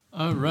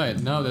 All right,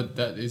 now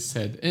that is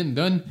said and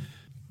done,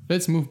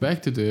 let's move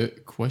back to the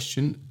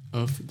question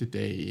of the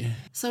day.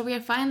 So we are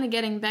finally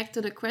getting back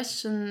to the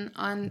question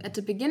at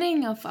the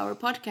beginning of our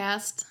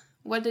podcast.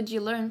 What did you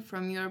learn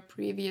from your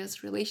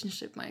previous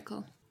relationship,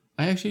 Michael?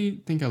 I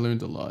actually think I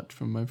learned a lot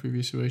from my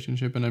previous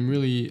relationship, and I'm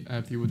really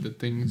happy with the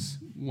things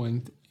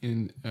went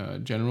in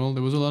general.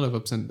 There was a lot of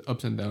ups and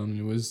downs, and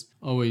it was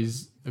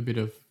always a bit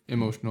of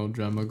emotional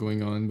drama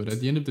going on. But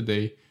at the end of the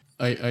day,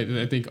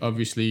 I think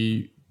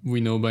obviously we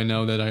know by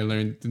now that I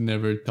learned to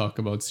never talk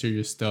about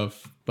serious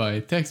stuff by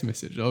text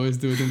message. Always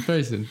do it in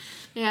person.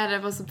 Yeah,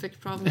 that was a big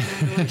problem in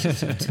our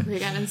relationship too. We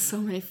got in so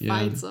many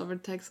fights over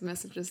text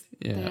messages.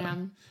 Yeah.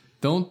 Damn.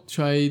 Don't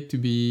try to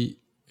be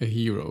a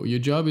hero. Your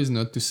job is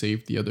not to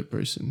save the other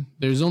person.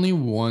 There's only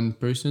one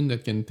person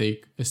that can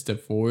take a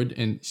step forward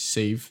and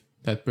save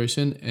that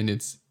person, and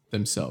it's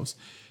themselves.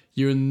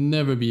 You'll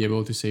never be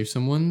able to save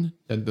someone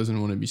that doesn't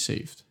want to be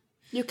saved.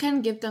 You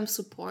can give them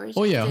support.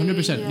 Oh yeah,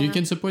 100%. You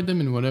can support them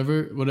in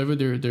whatever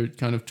they're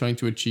kind of trying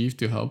to achieve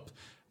to help,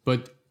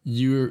 but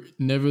you're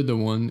never the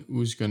one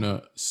who's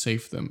gonna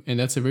save them. And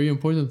that's a very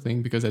important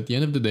thing, because at the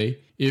end of the day,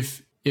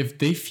 if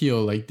they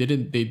feel like they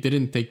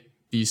didn't take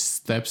these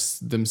steps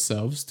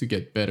themselves to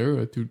get better,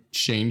 or to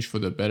change for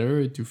the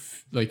better, or to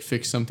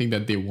fix something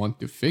that they want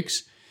to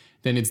fix,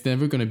 then it's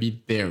never going to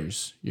be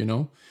theirs, you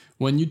know?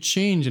 When you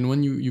change and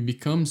when you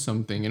become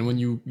something and when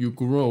you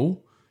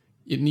grow,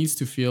 it needs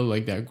to feel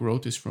like that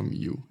growth is from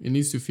you. It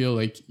needs to feel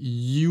like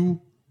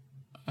you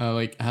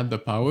had the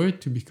power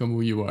to become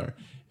who you are.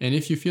 And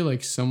if you feel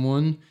like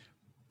someone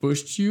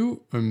pushed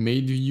you or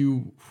made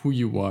you who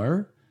you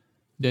are,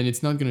 then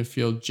it's not going to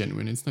feel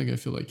genuine. It's not going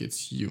to feel like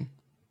it's you.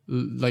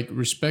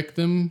 Respect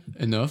them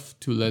enough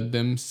to let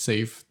them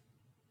save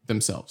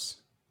themselves.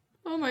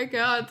 Oh my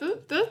god,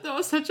 that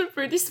was such a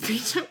pretty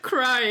speech. I'm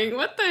crying.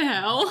 What the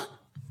hell?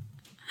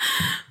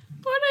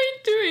 What are you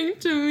doing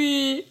to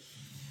me?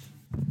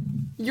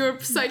 You're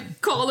a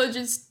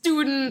psychology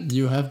student.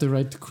 You have the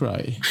right to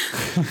cry.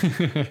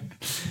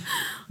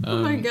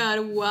 Oh my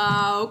god,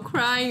 wow.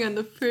 Crying on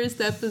the first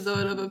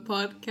episode of a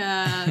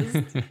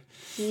podcast.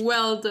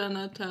 Well done,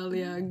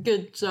 Natalia.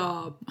 Good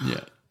job.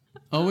 Yeah.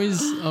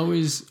 Always.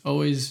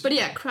 But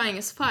yeah, crying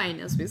is fine,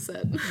 as we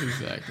said.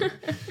 Exactly.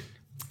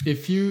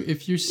 If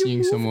you're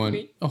seeing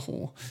someone,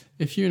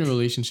 if you're in a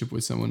relationship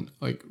with someone,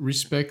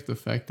 respect the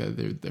fact that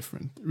they're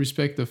different.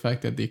 Respect the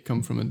fact that they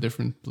come from a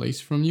different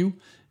place from you,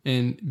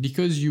 and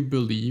because you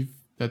believe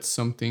that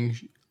something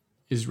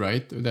is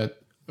right, or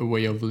that a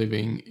way of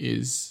living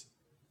is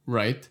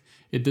right,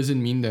 it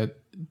doesn't mean that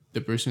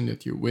the person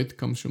that you're with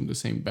comes from the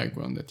same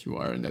background that you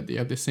are, and that they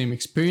have the same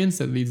experience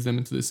that leads them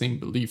into the same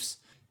beliefs.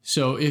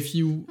 So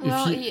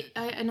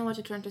I know what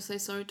you're trying to say.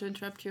 Sorry to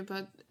interrupt you,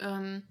 but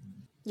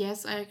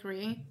yes, I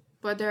agree.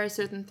 But there are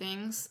certain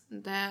things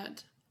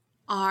that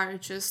are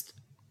just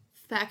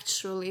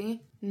factually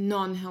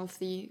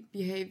non-healthy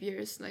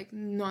behaviors, like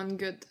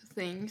non-good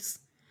things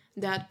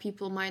that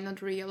people might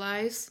not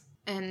realize,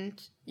 and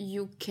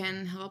you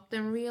can help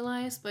them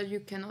realize, but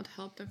you cannot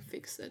help them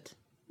fix it.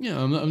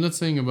 Yeah, I'm not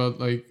saying about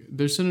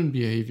there's certain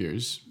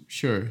behaviors,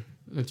 sure,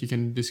 that you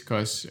can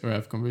discuss or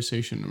have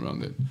conversation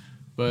around it,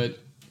 but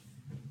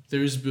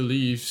there's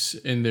beliefs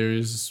and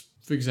there's,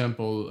 for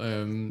example,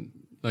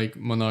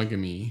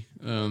 monogamy.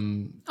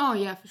 Oh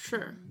yeah, for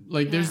sure.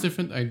 There's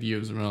different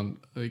ideas around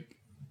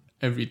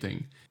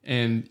everything,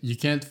 and you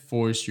can't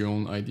force your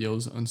own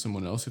ideals on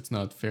someone else. It's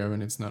not fair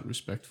and it's not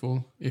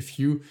respectful. If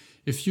you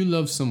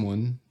love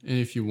someone, and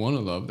if you want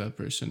to love that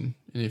person,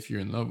 and if you're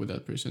in love with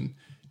that person,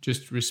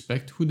 just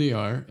respect who they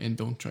are and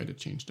don't try to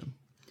change them.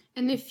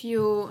 And if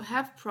you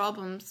have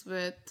problems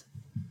with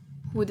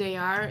who they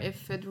are,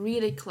 if it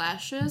really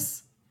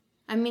clashes,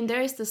 I mean,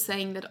 there is the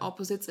saying that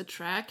opposites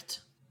attract,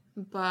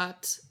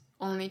 but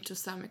only to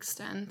some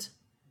extent.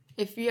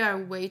 if you are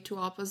way too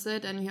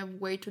opposite and you have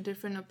way too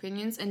different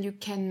opinions and you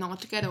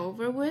cannot get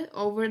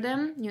over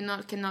them,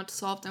 cannot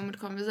solve them with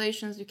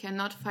conversations, you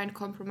cannot find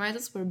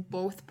compromises where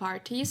both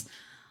parties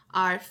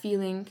are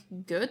feeling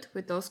good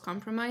with those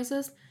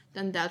compromises,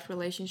 then that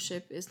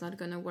relationship is not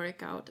going to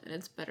work out, and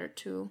it's better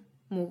to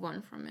move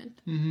on from it.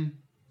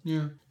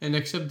 Yeah, and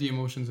accept the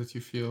emotions that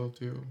you feel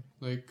too.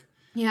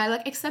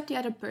 Accept the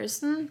other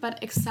person,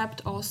 but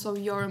accept also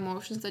your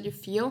emotions that you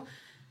feel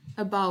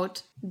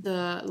about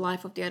the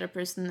life of the other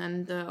person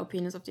and the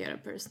opinions of the other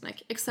person.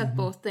 Accept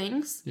both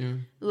things. Yeah.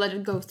 Let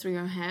it go through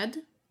your head,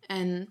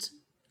 and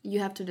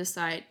you have to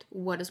decide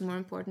what is more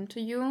important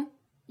to you.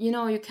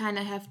 You kind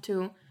of have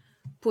to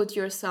put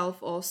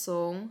yourself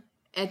also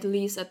at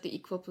least at the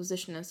equal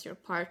position as your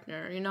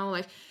partner.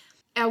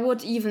 I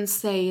would even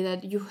say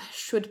that you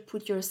should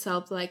put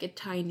yourself a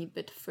tiny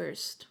bit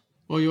first.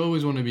 Well, you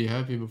always want to be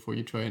happy before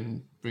you try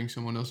and bring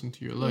someone else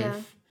into your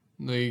life.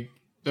 Yeah.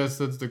 That's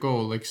the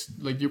goal.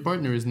 Your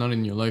partner is not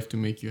in your life to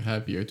make you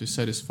happy or to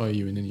satisfy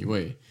you in any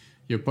way.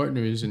 Your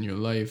partner is in your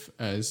life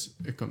as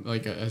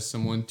as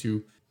someone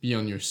to be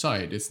on your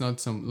side. It's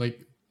not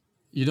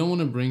you don't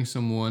want to bring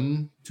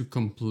someone to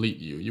complete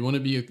you. You want to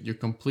be your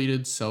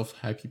completed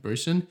self-happy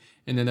person,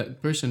 and then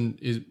that person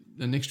is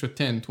an extra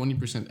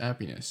 10-20%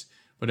 happiness.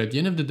 But at the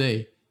end of the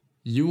day,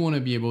 you want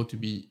to be able to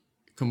be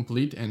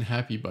complete and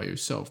happy by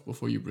yourself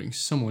before you bring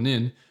someone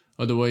in.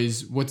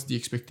 Otherwise, what's the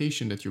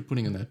expectation that you're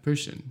putting on that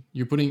person?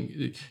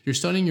 You're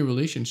starting your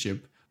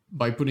relationship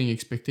by putting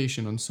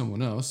expectation on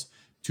someone else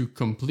to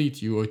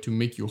complete you or to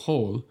make you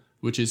whole,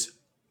 which is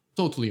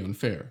totally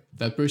unfair.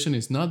 That person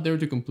is not there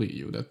to complete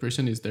you. That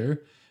person is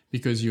there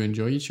because you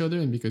enjoy each other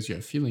and because you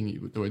have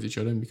feeling towards each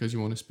other and because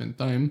you want to spend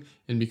time,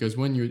 and because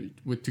when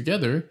you're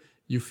together,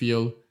 you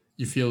feel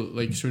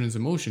certain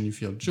emotion, you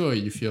feel joy,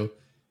 you feel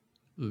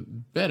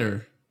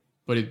better.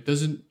 But it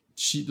doesn't.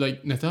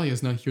 Natalia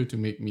is not here to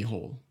make me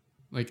whole.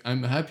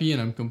 I'm happy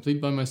and I'm complete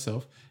by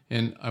myself,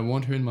 and I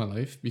want her in my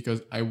life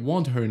because I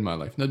want her in my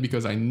life, not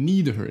because I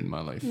need her in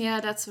my life. Yeah,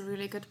 that's a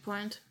really good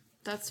point.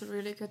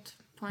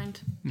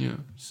 Yeah,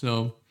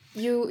 so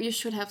you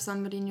should have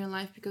somebody in your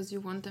life because you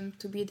want them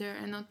to be there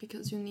and not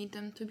because you need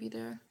them to be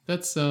there.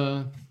 That's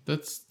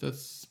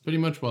pretty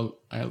much what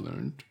I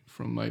learned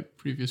from my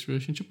previous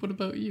relationship. What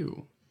about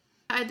you?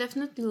 I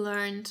definitely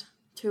learned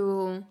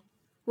to,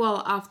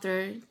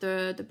 after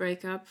the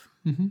breakup,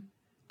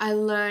 I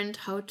learned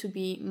how to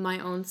be my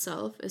own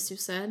self, as you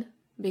said,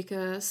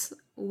 because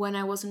when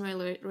I was in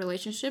my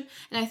relationship,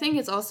 and I think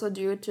it's also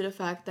due to the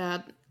fact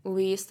that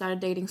we started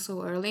dating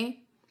so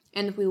early,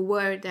 and we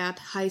were that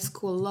high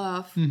school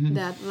love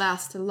that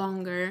lasted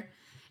longer,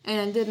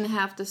 and I didn't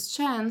have this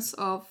chance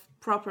of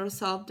proper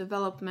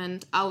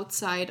self-development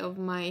outside of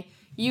my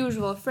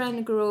usual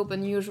friend group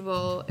and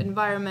usual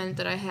environment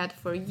that I had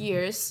for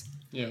years.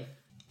 Yeah.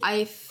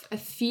 I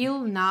feel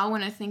now,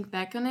 when I think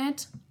back on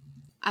it,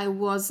 I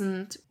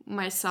wasn't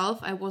myself.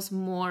 I was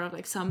more of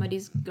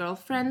somebody's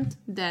girlfriend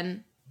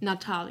than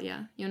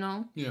Natalia,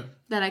 Yeah.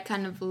 That I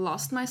kind of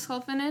lost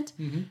myself in it.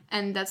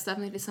 And that's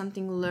definitely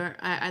something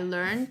I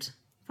learned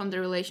from the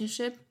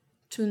relationship,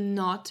 to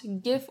not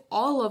give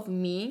all of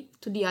me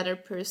to the other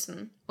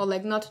person, or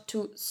not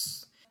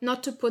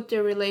to put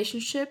the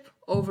relationship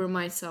over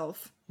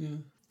myself. Yeah.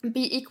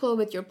 Be equal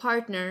with your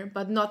partner,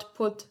 but not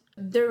put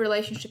the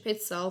relationship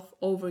itself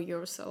over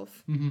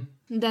yourself.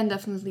 Then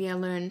definitely I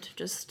learned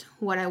just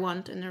what I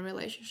want in a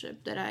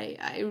relationship, that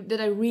I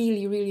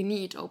really, really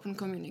need open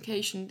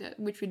communication,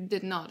 which we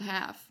did not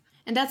have.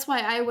 And that's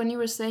why when you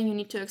were saying you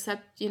need to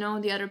accept,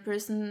 the other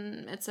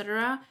person,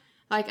 etc.,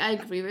 I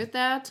agree with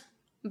that,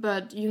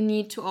 but you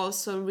need to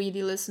also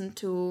really listen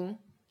to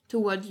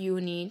what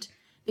you need.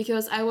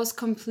 Because I was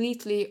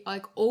completely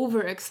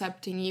over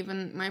accepting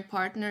even my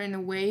partner in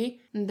a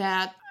way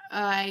that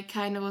I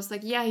kind of was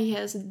he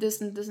has this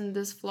and this and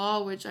this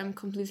flaw, which I'm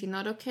completely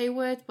not okay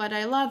with, but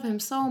I love him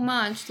so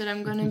much that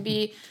I'm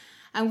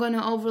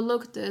gonna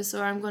overlook this,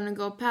 or I'm gonna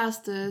go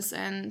past this,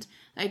 and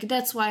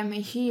that's why I'm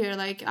here.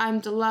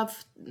 I'm the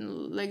love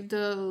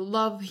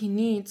he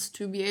needs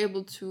to be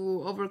able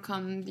to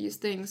overcome these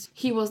things.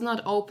 He was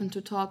not open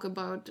to talk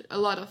about a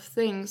lot of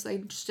things. I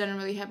just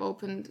generally have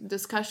open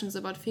discussions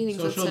about feelings,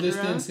 social etc.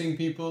 distancing,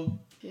 people.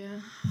 Yeah.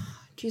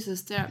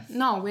 Jesus,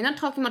 no, we're not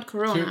talking about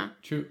Corona.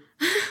 True.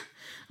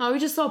 We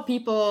just saw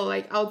people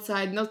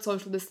outside, not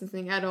social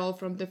distancing at all,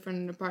 from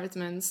different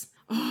apartments.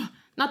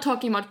 Not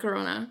talking about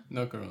Corona.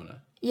 No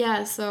Corona.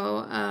 Yeah,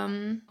 so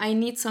I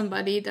need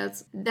somebody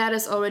that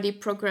is already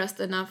progressed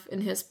enough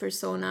in his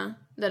persona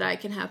that I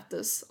can have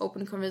this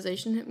open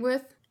conversation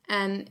with.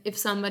 And if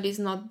somebody's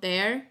not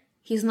there,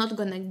 he's not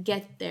gonna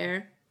get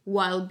there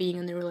while being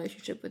in a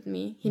relationship with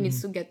me. He needs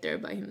to get there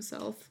by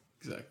himself.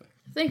 Exactly.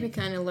 I think we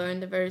kind of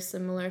learned a very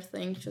similar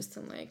thing, just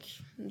in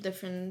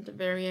different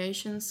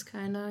variations,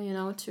 kind of,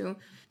 to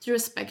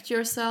respect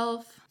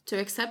yourself, to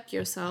accept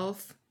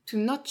yourself, to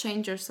not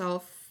change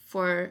yourself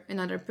for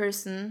another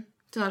person,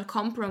 to not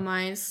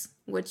compromise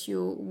what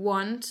you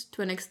want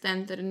to an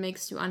extent that it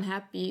makes you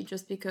unhappy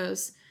just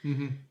because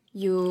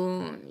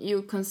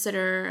you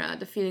consider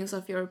the feelings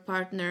of your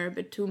partner a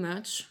bit too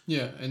much.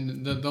 Yeah,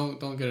 and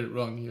don't get it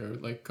wrong here.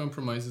 Like,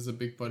 compromise is a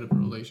big part of a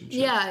relationship.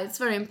 Yeah, it's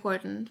very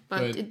important,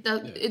 but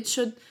it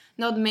should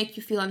not make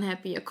you feel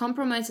unhappy. A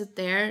compromise is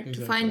there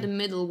to find the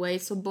middle way,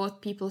 so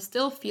both people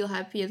still feel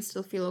happy and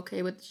still feel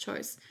okay with the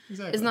choice.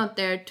 Exactly. It's not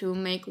there to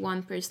make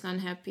one person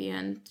unhappy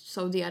and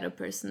so the other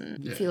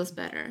person feels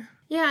better.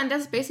 Yeah, and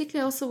that's basically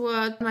also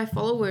what my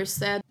followers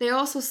said. They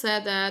also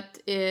said that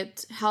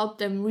it helped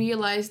them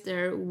realize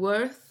their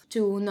worth,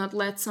 to not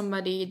let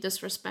somebody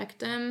disrespect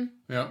them.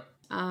 Yeah.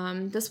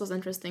 This was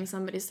interesting.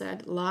 Somebody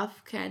said,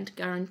 love can't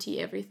guarantee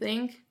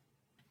everything.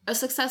 A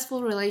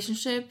successful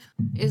relationship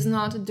is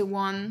not the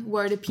one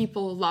where the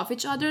people love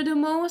each other the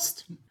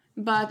most,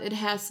 but it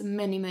has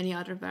many, many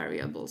other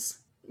variables.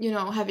 You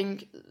know,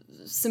 having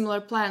similar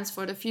plans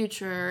for the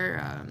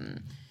future,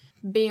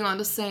 being on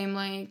the same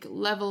like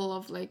level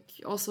of like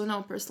also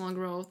personal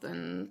growth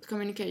and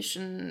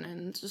communication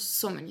and just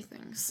so many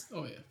things.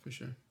 Oh yeah, for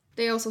sure.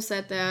 They also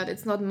said that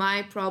it's not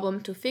my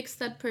problem to fix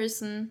that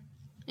person.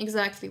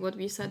 Exactly what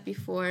we said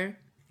before.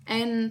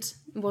 And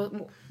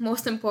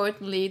most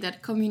importantly,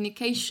 that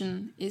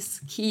communication is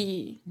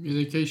key.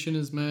 Communication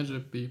is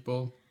magic,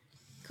 people.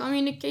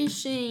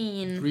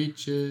 Communication.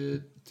 Preach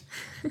it.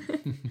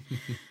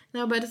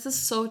 No, but this is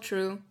so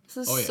true. This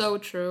is so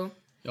true.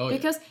 Oh,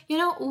 because you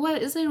know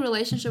what is a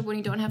relationship when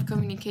you don't have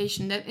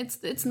communication? That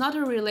it's not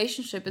a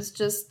relationship. It's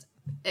just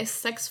a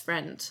sex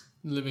friend.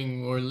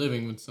 Living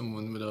with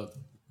someone without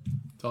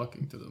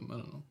talking to them. I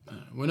don't know.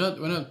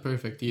 We're not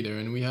perfect either,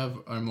 and we have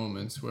our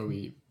moments where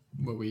we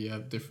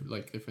have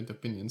different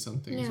opinions on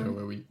things, or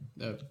where we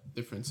have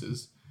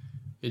differences.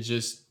 It's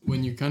just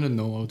when you kind of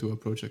know how to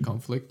approach a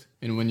conflict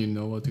and when you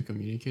know how to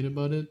communicate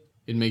about it,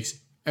 it makes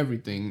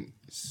everything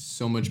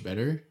so much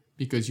better.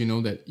 Because you know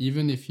that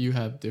even if you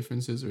have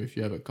differences or if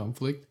you have a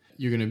conflict,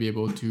 you're going to be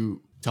able to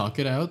talk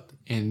it out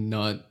and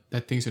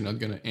that things are not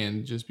going to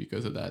end just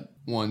because of that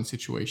one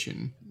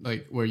situation,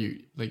 like where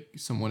you like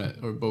someone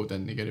or both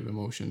had negative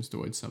emotions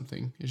towards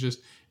something.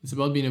 It's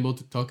about being able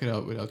to talk it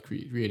out without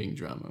creating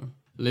drama.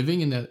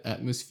 Living in that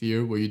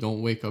atmosphere where you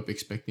don't wake up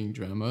expecting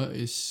drama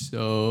is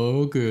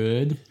so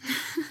good.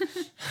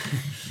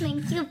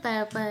 Thank you,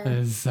 Papa.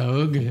 That's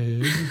so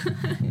good.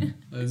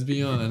 Let's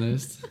be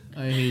honest.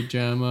 I hate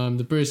drama. I'm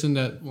the person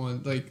that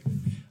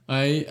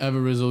I have a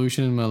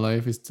resolution in my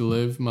life is to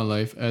live my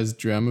life as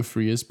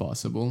drama-free as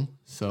possible.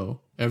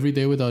 So every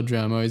day without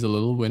drama is a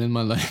little win in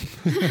my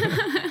life.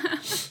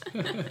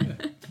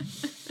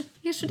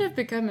 You should have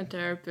become a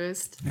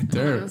therapist. A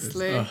therapist?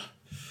 Honestly.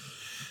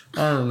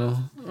 I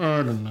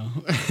don't know.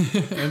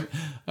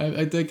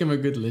 I think I'm a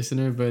good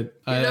listener, but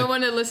you don't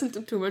want to listen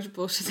to too much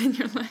bullshit in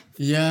your life.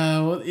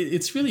 Yeah, well,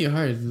 it's really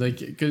hard. Like,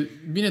 'cause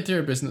being a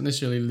therapist, not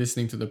necessarily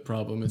listening to the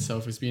problem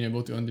itself, is being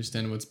able to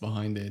understand what's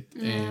behind it.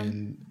 Yeah.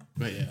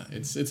 But yeah,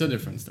 it's a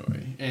different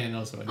story. And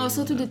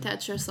also to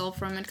detach yourself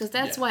from it, because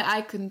that's why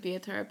I couldn't be a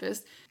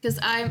therapist. Because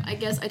I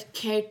guess I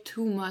care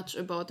too much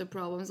about the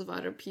problems of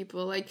other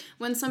people. Like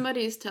when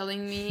somebody is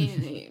telling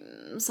me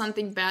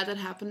something bad that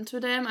happened to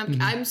them,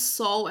 I'm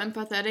so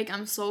empathetic,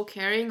 I'm so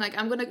caring. Like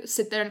I'm gonna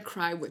sit there and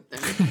cry with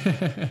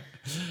them.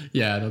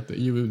 Yeah, I don't think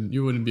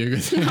you wouldn't be a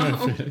good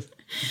therapist.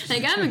 No.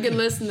 Like I'm a good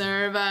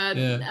listener, but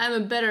I'm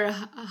a better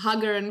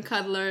hugger and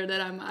cuddler. That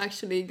I'm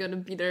actually gonna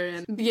be there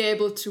and be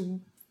able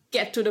to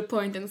get to the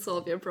point and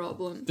solve your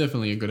problem.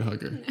 Definitely a good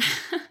hugger.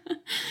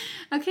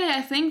 Okay,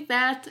 I think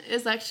that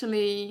is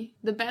actually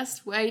the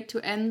best way to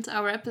end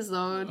our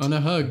episode. On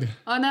a hug.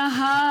 On a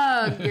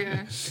hug.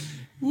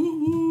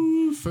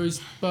 Woohoo!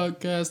 First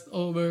podcast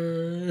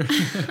over.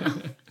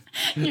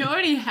 You're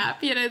already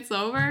happy that it's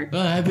over?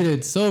 Well, I'm happy that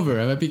it's over.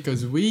 I'm happy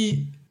because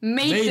we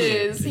made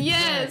this. It.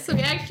 Yes, we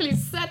actually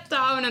sat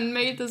down and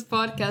made this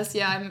podcast.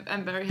 Yeah,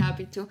 I'm very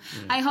happy too.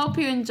 Yeah. I hope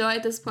you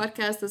enjoyed this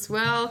podcast as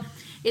well.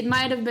 It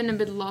might have been a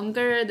bit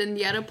longer than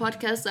the other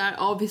podcasts.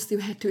 Obviously,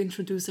 we had to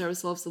introduce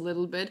ourselves a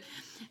little bit.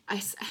 I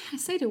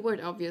say the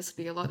word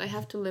obviously a lot. I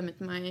have to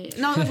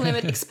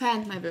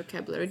expand my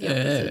vocabulary.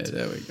 Yeah,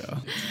 there we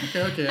go.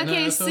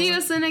 Okay, see you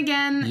soon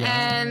again,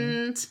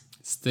 and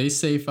stay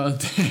safe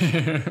out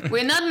there.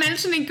 We're not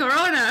mentioning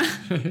Corona.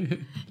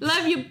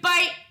 Love you,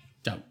 bye.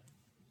 Ciao.